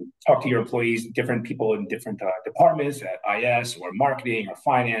 talk to your employees, different people in different departments at IS or marketing or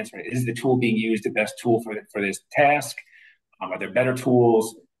finance. Right? Is the tool being used the best tool for this task? Are there better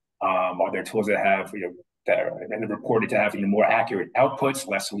tools? Are there tools that have, that are reported to have more accurate outputs,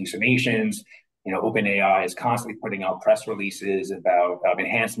 less hallucinations? OpenAI is constantly putting out press releases about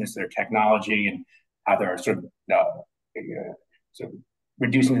enhancements to their technology and how they're sort of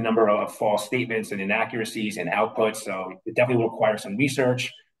reducing the number of false statements and inaccuracies and outputs. So it definitely will require some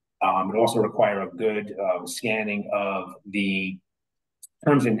research. It also require a good scanning of the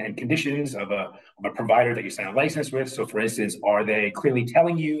terms and conditions of a provider that you sign a license with. So for instance, are they clearly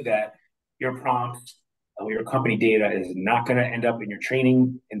telling you that your prompts or your company data is not going to end up in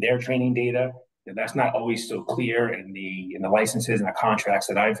their training data? That's not always so clear in the licenses and the contracts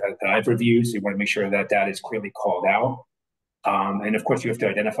that I've reviewed. So you want to make sure that is clearly called out. And of course, you have to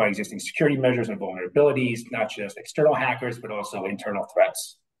identify existing security measures and vulnerabilities, not just external hackers, but also internal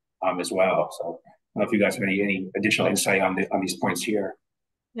threats as well. So I don't know if you guys have any additional insight on these points here.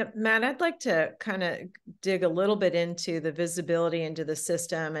 Yep, Matt, I'd like to kind of dig a little bit into the visibility into the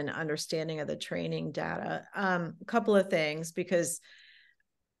system and understanding of the training data. A couple of things, because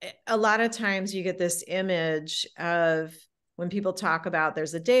a lot of times you get this image of when people talk about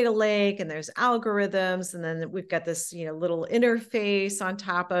there's a data lake and there's algorithms, and then we've got this, little interface on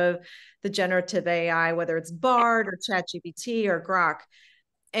top of the generative AI, whether it's Bard or ChatGPT or Grok.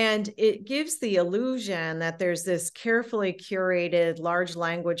 And it gives the illusion that there's this carefully curated large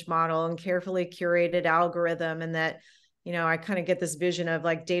language model and carefully curated algorithm, and that, I kind of get this vision of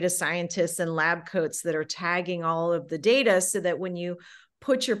like data scientists and lab coats that are tagging all of the data so that when you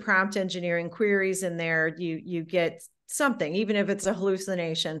put your prompt engineering queries in there, you get something, even if it's a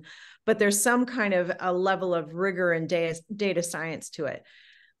hallucination, but there's some kind of a level of rigor and data science to it.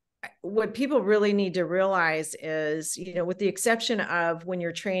 What people really need to realize is, with the exception of when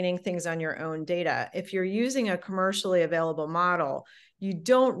you're training things on your own data, if you're using a commercially available model, you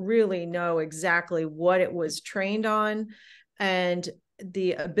don't really know exactly what it was trained on. And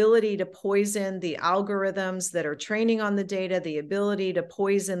the ability to poison the algorithms that are training on the data, the ability to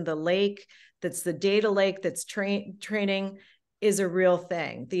poison the lake, that's the data lake that's training, is a real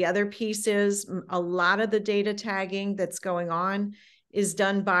thing. The other piece is a lot of the data tagging that's going on is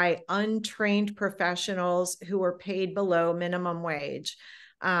done by untrained professionals who are paid below minimum wage.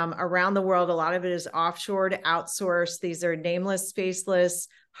 Around the world, a lot of it is offshored, outsourced. These are nameless, faceless,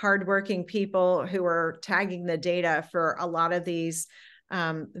 hardworking people who are tagging the data for a lot of these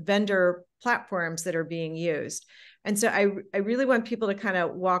vendor platforms that are being used. And so I really want people to kind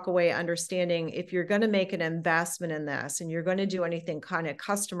of walk away understanding, if you're going to make an investment in this and you're going to do anything kind of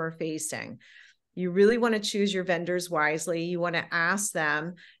customer facing, you really want to choose your vendors wisely. You want to ask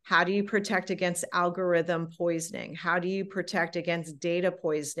them, how do you protect against algorithm poisoning? How do you protect against data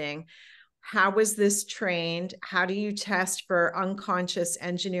poisoning? How was this trained? How do you test for unconscious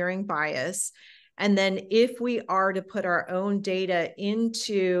engineering bias? And then if we are to put our own data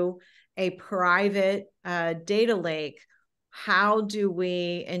into a private data lake, how do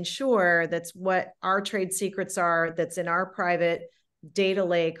we ensure that's what our trade secrets are, that's in our private data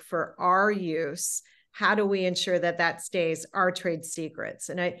lake for our use? How do we ensure that that stays our trade secrets?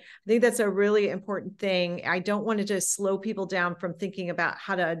 And I think that's a really important thing. I don't want to just slow people down from thinking about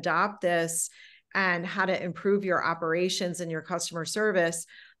how to adopt this and how to improve your operations and your customer service.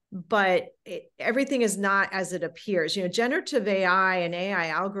 But everything is not as it appears. Generative AI and AI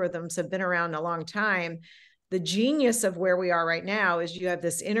algorithms have been around a long time. The genius of where we are right now is you have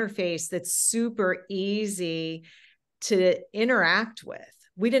this interface that's super easy to interact with.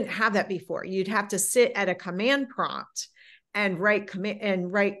 We didn't have that before. You'd have to sit at a command prompt and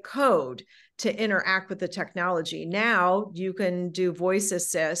write code to interact with the technology. Now you can do voice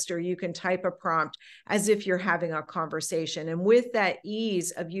assist, or you can type a prompt as if you're having a conversation. And with that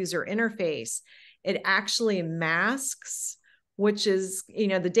ease of user interface, it actually masks, which is,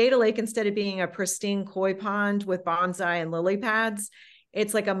 the data lake, instead of being a pristine koi pond with bonsai and lily pads,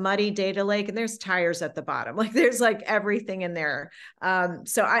 it's like a muddy data lake, and there's tires at the bottom. Like there's like everything in there.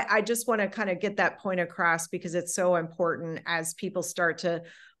 So I just want to kind of get that point across, because it's so important as people start to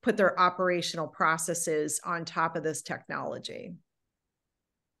put their operational processes on top of this technology.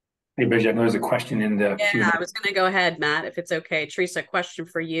 Hey, Bridget, there's a question in the Q&A. I was going to go ahead, Matt, if it's okay. Theresa, question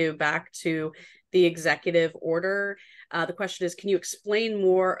for you back to the executive order. The question is, can you explain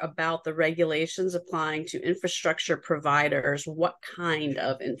more about the regulations applying to infrastructure providers? What kind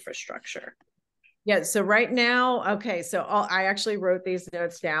of infrastructure? Yeah, so right now, okay, so I actually wrote these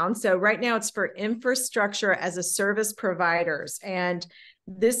notes down. So right now it's for infrastructure as a service providers. And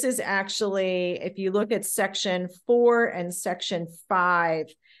this is actually, if you look at section 4 and section 5,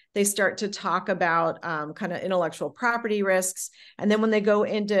 they start to talk about kind of intellectual property risks. And then when they go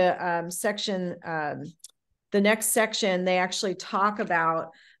into the next section, they actually talk about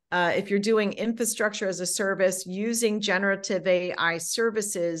if you're doing infrastructure as a service using generative AI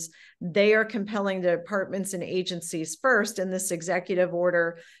services, they are compelling the departments and agencies first in this executive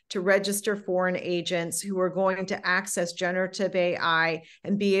order to register foreign agents who are going to access generative AI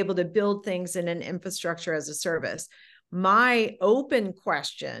and be able to build things in an infrastructure as a service. My open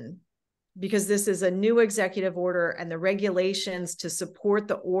question, because this is a new executive order and the regulations to support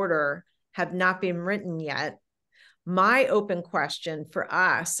the order have not been written yet, my open question for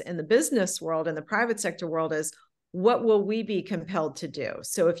us in the business world and the private sector world is, what will we be compelled to do?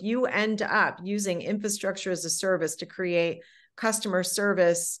 So if you end up using infrastructure as a service to create customer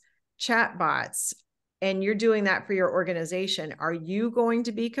service chatbots, and you're doing that for your organization, are you going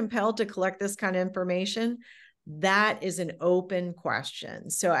to be compelled to collect this kind of information? That is an open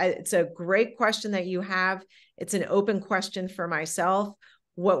question. So it's a great question that you have. It's an open question for myself.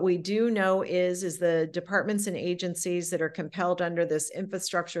 What we do know is the departments and agencies that are compelled under this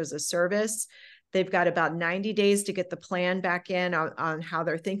infrastructure as a service, they've got about 90 days to get the plan back in on how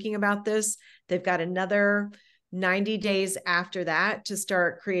they're thinking about this. They've got another 90 days after that to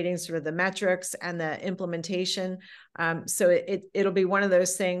start creating sort of the metrics and the implementation. So it'll be one of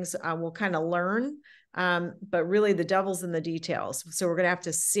those things we'll kind of learn, but really the devil's in the details. So we're going to have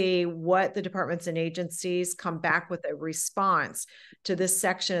to see what the departments and agencies come back with a response to this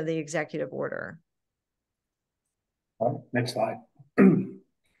section of the executive order. Next slide.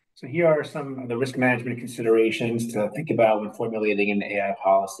 So here are some of the risk management considerations to think about when formulating an AI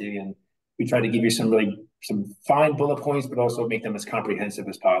policy. And we try to give you some fine bullet points, but also make them as comprehensive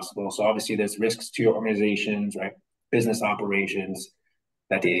as possible. So obviously there's risks to your organizations, right? Business operations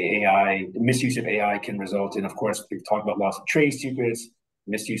that the misuse of AI can result in. Of course, we've talked about loss of trade secrets,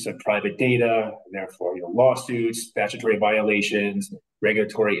 misuse of private data, therefore, lawsuits, statutory violations,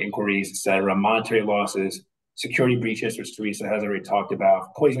 regulatory inquiries, et cetera, monetary losses, security breaches, which Theresa has already talked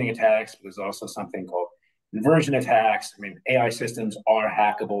about, poisoning attacks. There's also something called inversion attacks. I mean, AI systems are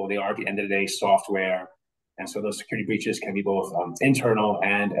hackable. They are, at the end of the day, software. And so those security breaches can be both internal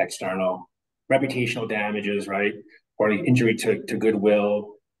and external. Reputational damages, right? Or the injury to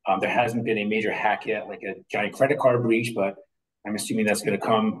goodwill. There hasn't been a major hack yet, like a giant credit card breach, but I'm assuming that's going to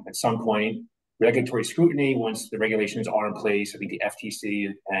come at some point. Regulatory scrutiny, once the regulations are in place, I think the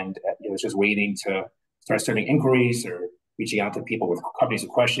FTC and is just waiting to start starting inquiries or reaching out to people with companies with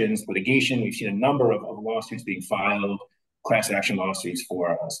questions. Litigation, we've seen a number of lawsuits being filed, class action lawsuits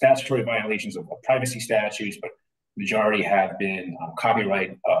for statutory violations of privacy statutes, but majority have been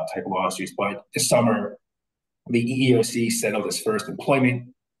copyright type lawsuits. But this summer, the EEOC settled its first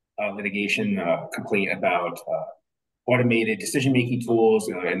employment litigation complaint about automated decision-making tools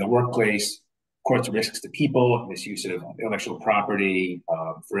in the workplace, of course, risks to people, misuse of intellectual property.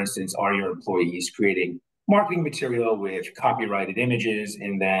 For instance, are your employees creating marketing material with copyrighted images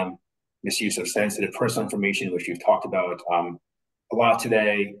in them, misuse of sensitive personal information, which we've talked about a lot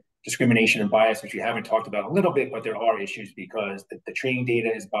today, discrimination and bias, which we haven't talked about a little bit, but there are issues because the training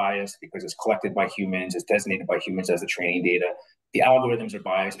data is biased because it's collected by humans, it's designated by humans as the training data. The algorithms are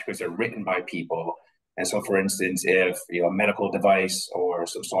biased because they're written by people. And so, for instance, if a medical device or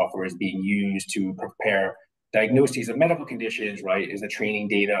some software is being used to prepare diagnoses of medical conditions, right, is the training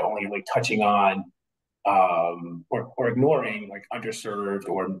data only really touching on or ignoring like underserved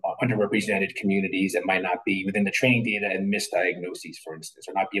or underrepresented communities that might not be within the training data and misdiagnoses, for instance,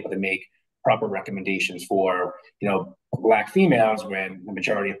 or not be able to make proper recommendations for Black females when the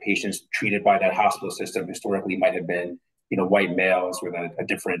majority of patients treated by that hospital system historically might have been white males with a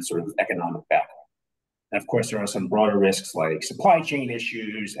different sort of economic background. And of course, there are some broader risks like supply chain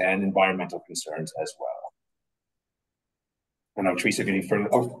issues and environmental concerns as well. I don't know, Theresa, any further?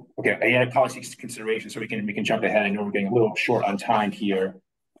 Oh, okay. AI policy consideration, so we can jump ahead. I know we're getting a little short on time here.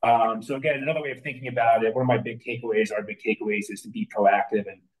 So again, another way of thinking about it, one of my big takeaways, our big takeaways, is to be proactive.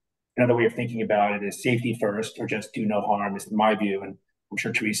 And another way of thinking about it is safety first, or just do no harm, is my view. And I'm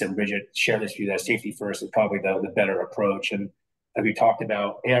sure Theresa and Bridget share this view that safety first is probably the better approach. And as we talked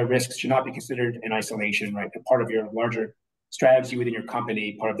about, AI risks should not be considered in isolation, right? They're part of your larger strategy within your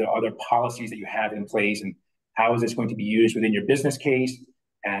company, part of the other policies that you have in place, and how is this going to be used within your business case,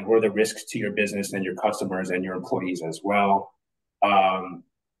 and what are the risks to your business and your customers and your employees as well.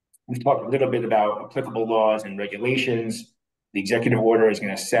 We've talked a little bit about applicable laws and regulations. The executive order is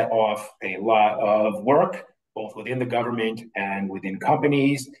going to set off a lot of work, both within the government and within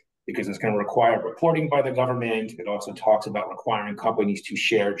companies, because it's going to require reporting by the government. It also talks about requiring companies to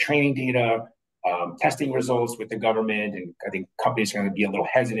share training data, testing results with the government, and I think companies are going to be a little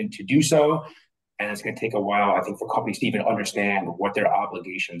hesitant to do so. And it's going to take a while, I think, for companies to even understand what their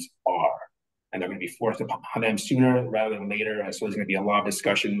obligations are. And they're going to be forced upon them sooner rather than later. And so there's going to be a lot of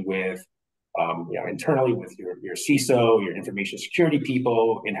discussion with, internally with your CISO, your information security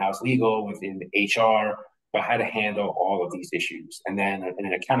people, in-house legal, within HR, about how to handle all of these issues. And then in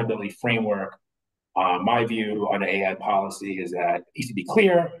an accountability framework, my view on the AI policy is that it needs to be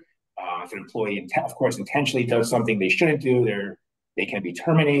clear. If an employee, of course, intentionally does something they shouldn't do, they can be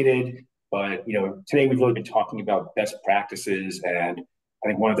terminated. But today we've really been talking about best practices, and I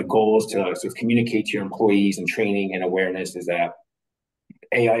think one of the goals to sort of communicate to your employees and training and awareness is that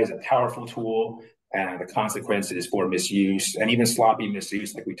AI is a powerful tool, and the consequences for misuse and even sloppy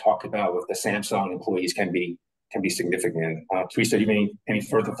misuse, like we talked about with the Samsung employees, can be significant. Theresa, do you have any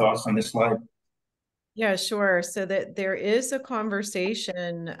further thoughts on this slide? Yeah, sure. So that there is a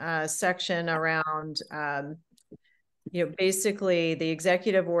conversation section around. Basically the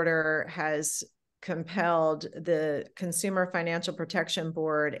executive order has compelled the Consumer Financial Protection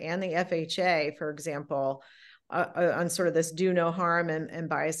Board and the FHA, for example, on sort of this do no harm and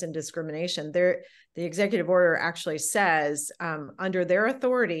bias and discrimination. The executive order actually says under their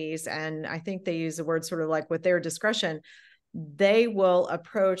authorities, and I think they use the word sort of like with their discretion, they will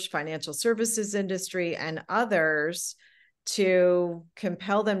approach financial services industry and others to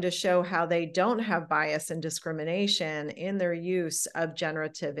compel them to show how they don't have bias and discrimination in their use of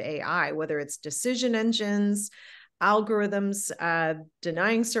generative AI, whether it's decision engines, algorithms,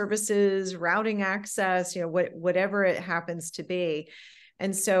 denying services, routing access, whatever it happens to be.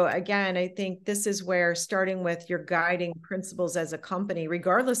 And so again, I think this is where starting with your guiding principles as a company,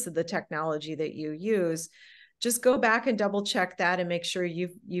 regardless of the technology that you use, just go back and double check that and make sure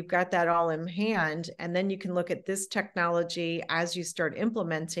you've got that all in hand. And then you can look at this technology as you start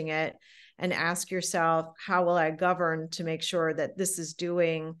implementing it and ask yourself, how will I govern to make sure that this is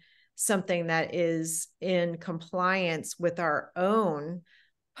doing something that is in compliance with our own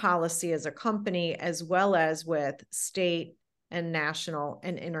policy as a company, as well as with state and national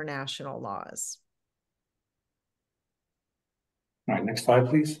and international laws. All right, next slide,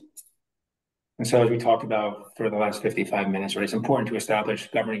 please. And so as we talked about for the last 55 minutes, right, it's important to establish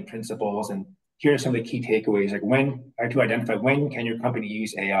governing principles. And here are some of the key takeaways, like to identify when can your company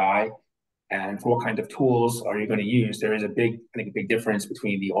use AI and for what kind of tools are you going to use. There is a big difference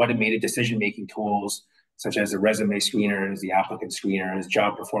between the automated decision-making tools, such as the resume screeners, the applicant screeners,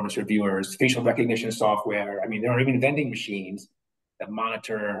 job performance reviewers, facial recognition software. I mean, there are even vending machines that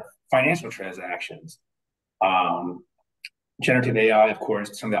monitor financial transactions. Generative AI, of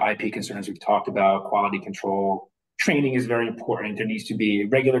course, some of the IP concerns we've talked about, quality control. Training is very important. There needs to be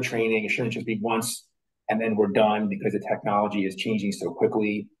regular training. It shouldn't just be once and then we're done, because the technology is changing so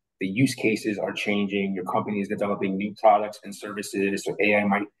quickly. The use cases are changing. Your company is developing new products and services. So AI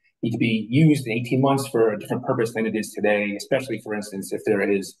might need to be used in 18 months for a different purpose than it is today, especially, for instance, if there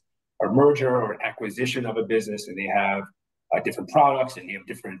is a merger or an acquisition of a business and they have different products and you have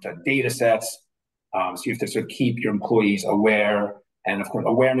different data sets. So you have to sort of keep your employees aware. And of course,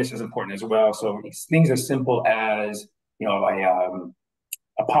 awareness is important as well. So it's things as simple as,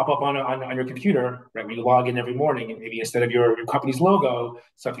 a pop-up on your computer, right? When you log in every morning, and maybe instead of your company's logo,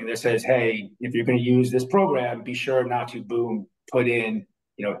 something that says, hey, if you're going to use this program, be sure not to put in,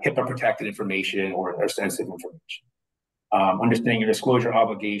 HIPAA protected information or sensitive information. Understanding your disclosure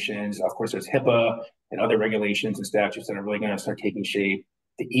obligations. Of course, there's HIPAA and other regulations and statutes that are really going to start taking shape.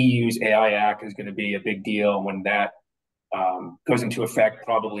 The EU's AI Act is going to be a big deal when that goes into effect,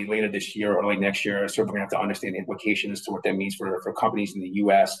 probably later this year or early next year. So we're going to have to understand the implications to what that means for companies in the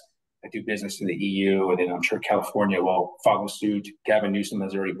US that do business in the EU. And then I'm sure California will follow suit. Gavin Newsom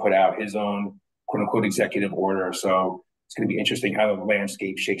has already put out his own quote unquote executive order. So it's going to be interesting how the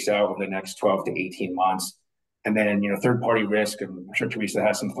landscape shakes out over the next 12 to 18 months. And then, third party risk. I'm sure Theresa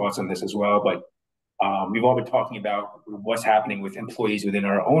has some thoughts on this as well. But we've all been talking about what's happening with employees within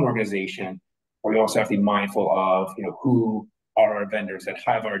our own organization. We also have to be mindful of, who are our vendors that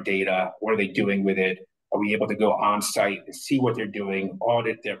have our data? What are they doing with it? Are we able to go on site and see what they're doing,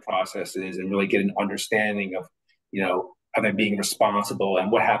 audit their processes, and really get an understanding of, are they being responsible?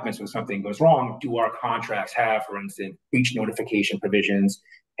 And what happens when something goes wrong? Do our contracts have, for instance, breach notification provisions,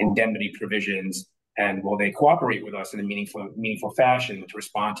 indemnity provisions, and will they cooperate with us in a meaningful fashion to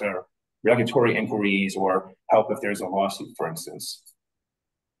respond to regulatory inquiries or help if there's a lawsuit, for instance?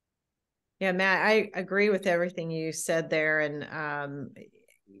 Yeah, Matt, I agree with everything you said there. And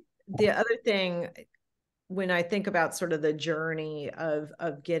the other thing, when I think about sort of the journey of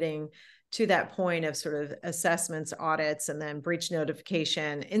getting to that point of sort of assessments, audits, and then breach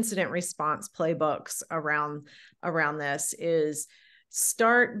notification, incident response playbooks around this, is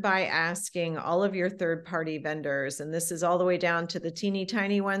start by asking all of your third-party vendors, and this is all the way down to the teeny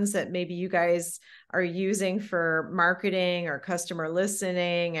tiny ones that maybe you guys are using for marketing or customer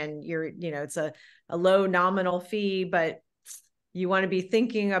listening, and it's a low nominal fee, but you want to be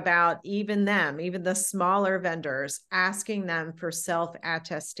thinking about even the smaller vendors, asking them for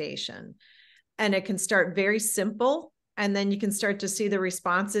self-attestation. And it can start very simple, and then you can start to see the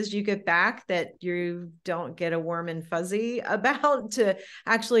responses you get back that you don't get a warm and fuzzy about, to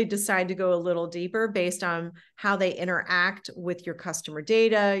actually decide to go a little deeper based on how they interact with your customer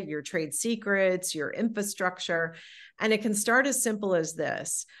data, your trade secrets, your infrastructure. And it can start as simple as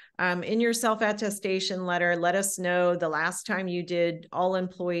this. In your self-attestation letter, let us know the last time you did all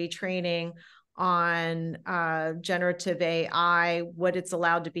employee training on generative AI, what it's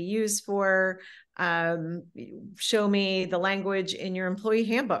allowed to be used for. Show me the language in your employee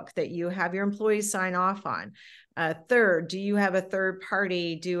handbook that you have your employees sign off on. Third, do you have a third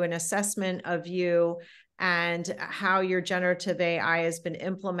party do an assessment of you and how your generative AI has been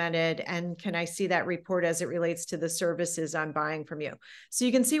implemented. And can I see that report as it relates to the services I'm buying from you? So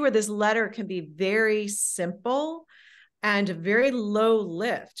you can see where this letter can be very simple and very low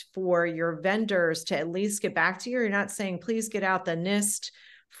lift for your vendors to at least get back to you. You're not saying, please get out the NIST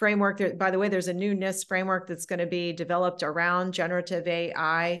framework. There, by the way, there's a new NIST framework that's going to be developed around generative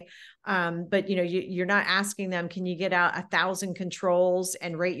AI. But you're not asking them, can you get out 1,000 controls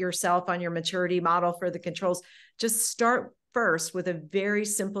and rate yourself on your maturity model for the controls? Just start first with a very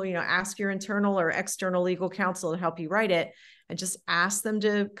simple, ask your internal or external legal counsel to help you write it, and just ask them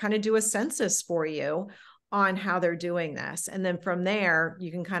to kind of do a census for you on how they're doing this. And then from there,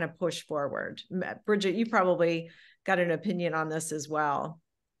 you can kind of push forward. Bridget, you probably got an opinion on this as well.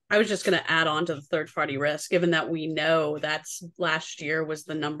 I was just going to add on to the third-party risk, given that we know that's last year was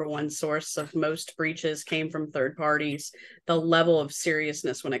the #1 source of most breaches came from third parties. The level of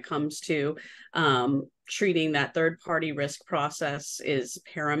seriousness when it comes to treating that third-party risk process is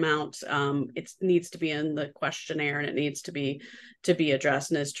paramount. It needs to be in the questionnaire, and it needs to be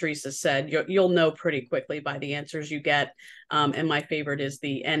addressed. And as Theresa said, you'll know pretty quickly by the answers you get. And my favorite is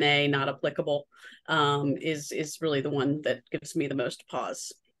the NA, not applicable, is really the one that gives me the most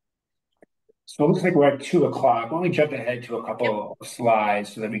pause. So it looks like we're at 2 o'clock. Why don't we jump ahead to a couple of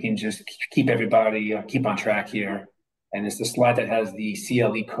slides so that we can just keep everybody keep on track here. And it's the slide that has the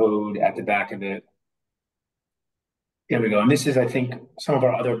CLE code at the back of it. There we go. And this is, I think, some of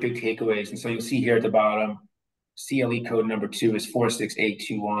our other big takeaways. And so you'll see here at the bottom, CLE code number 2 is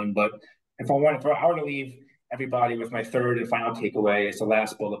 46821. But if I were to leave everybody with my third and final takeaway, it's the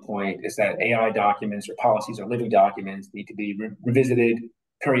last bullet point, is that AI documents or policies or living documents need to be revisited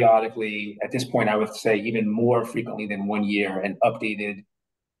periodically. At this point, I would say even more frequently than 1 year, and updated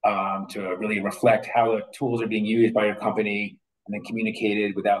to really reflect how the tools are being used by your company, and then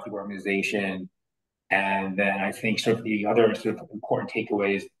communicated without the organization. And then I think sort of the other sort of important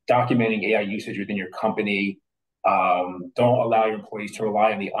takeaways: documenting AI usage within your company. Don't allow your employees to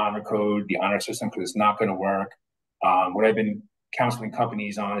rely on the honor code, the honor system, because it's not going to work. What I've been counseling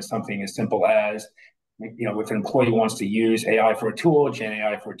companies on is something as simple as, if an employee wants to use AI for a tool, Gen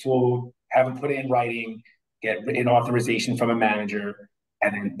AI for a tool, have them put it in writing, get written authorization from a manager,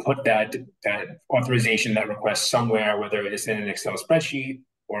 and then put that authorization, that request somewhere, whether it's in an Excel spreadsheet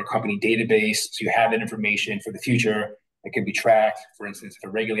or a company database, so you have that information for the future. It can be tracked. For instance, if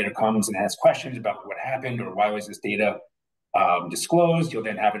a regulator comes and has questions about what happened or why was this data disclosed, you'll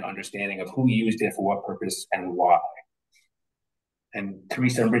then have an understanding of who used it, for what purpose, and why. And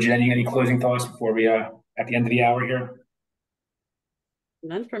Theresa and Bridget, any closing thoughts before we at the end of the hour here?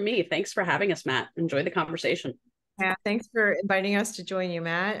 None from me. Thanks for having us, Matt. Enjoy the conversation. Yeah, thanks for inviting us to join you,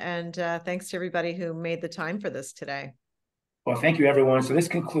 Matt. And thanks to everybody who made the time for this today. Well, thank you, everyone. So this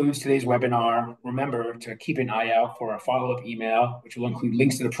concludes today's webinar. Remember to keep an eye out for our follow-up email, which will include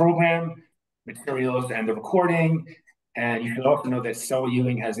links to the program, materials, and the recording. And you should also know that Saul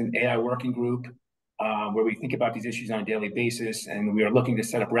Ewing has an AI working group where we think about these issues on a daily basis. And we are looking to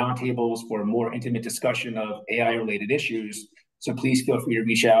set up roundtables for a more intimate discussion of AI-related issues. So please feel free to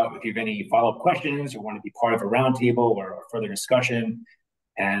reach out if you have any follow-up questions or want to be part of a roundtable or a further discussion.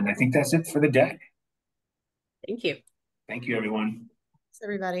 And I think that's it for the day. Thank you. Thank you, everyone. Thanks,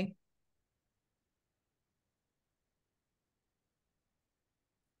 everybody.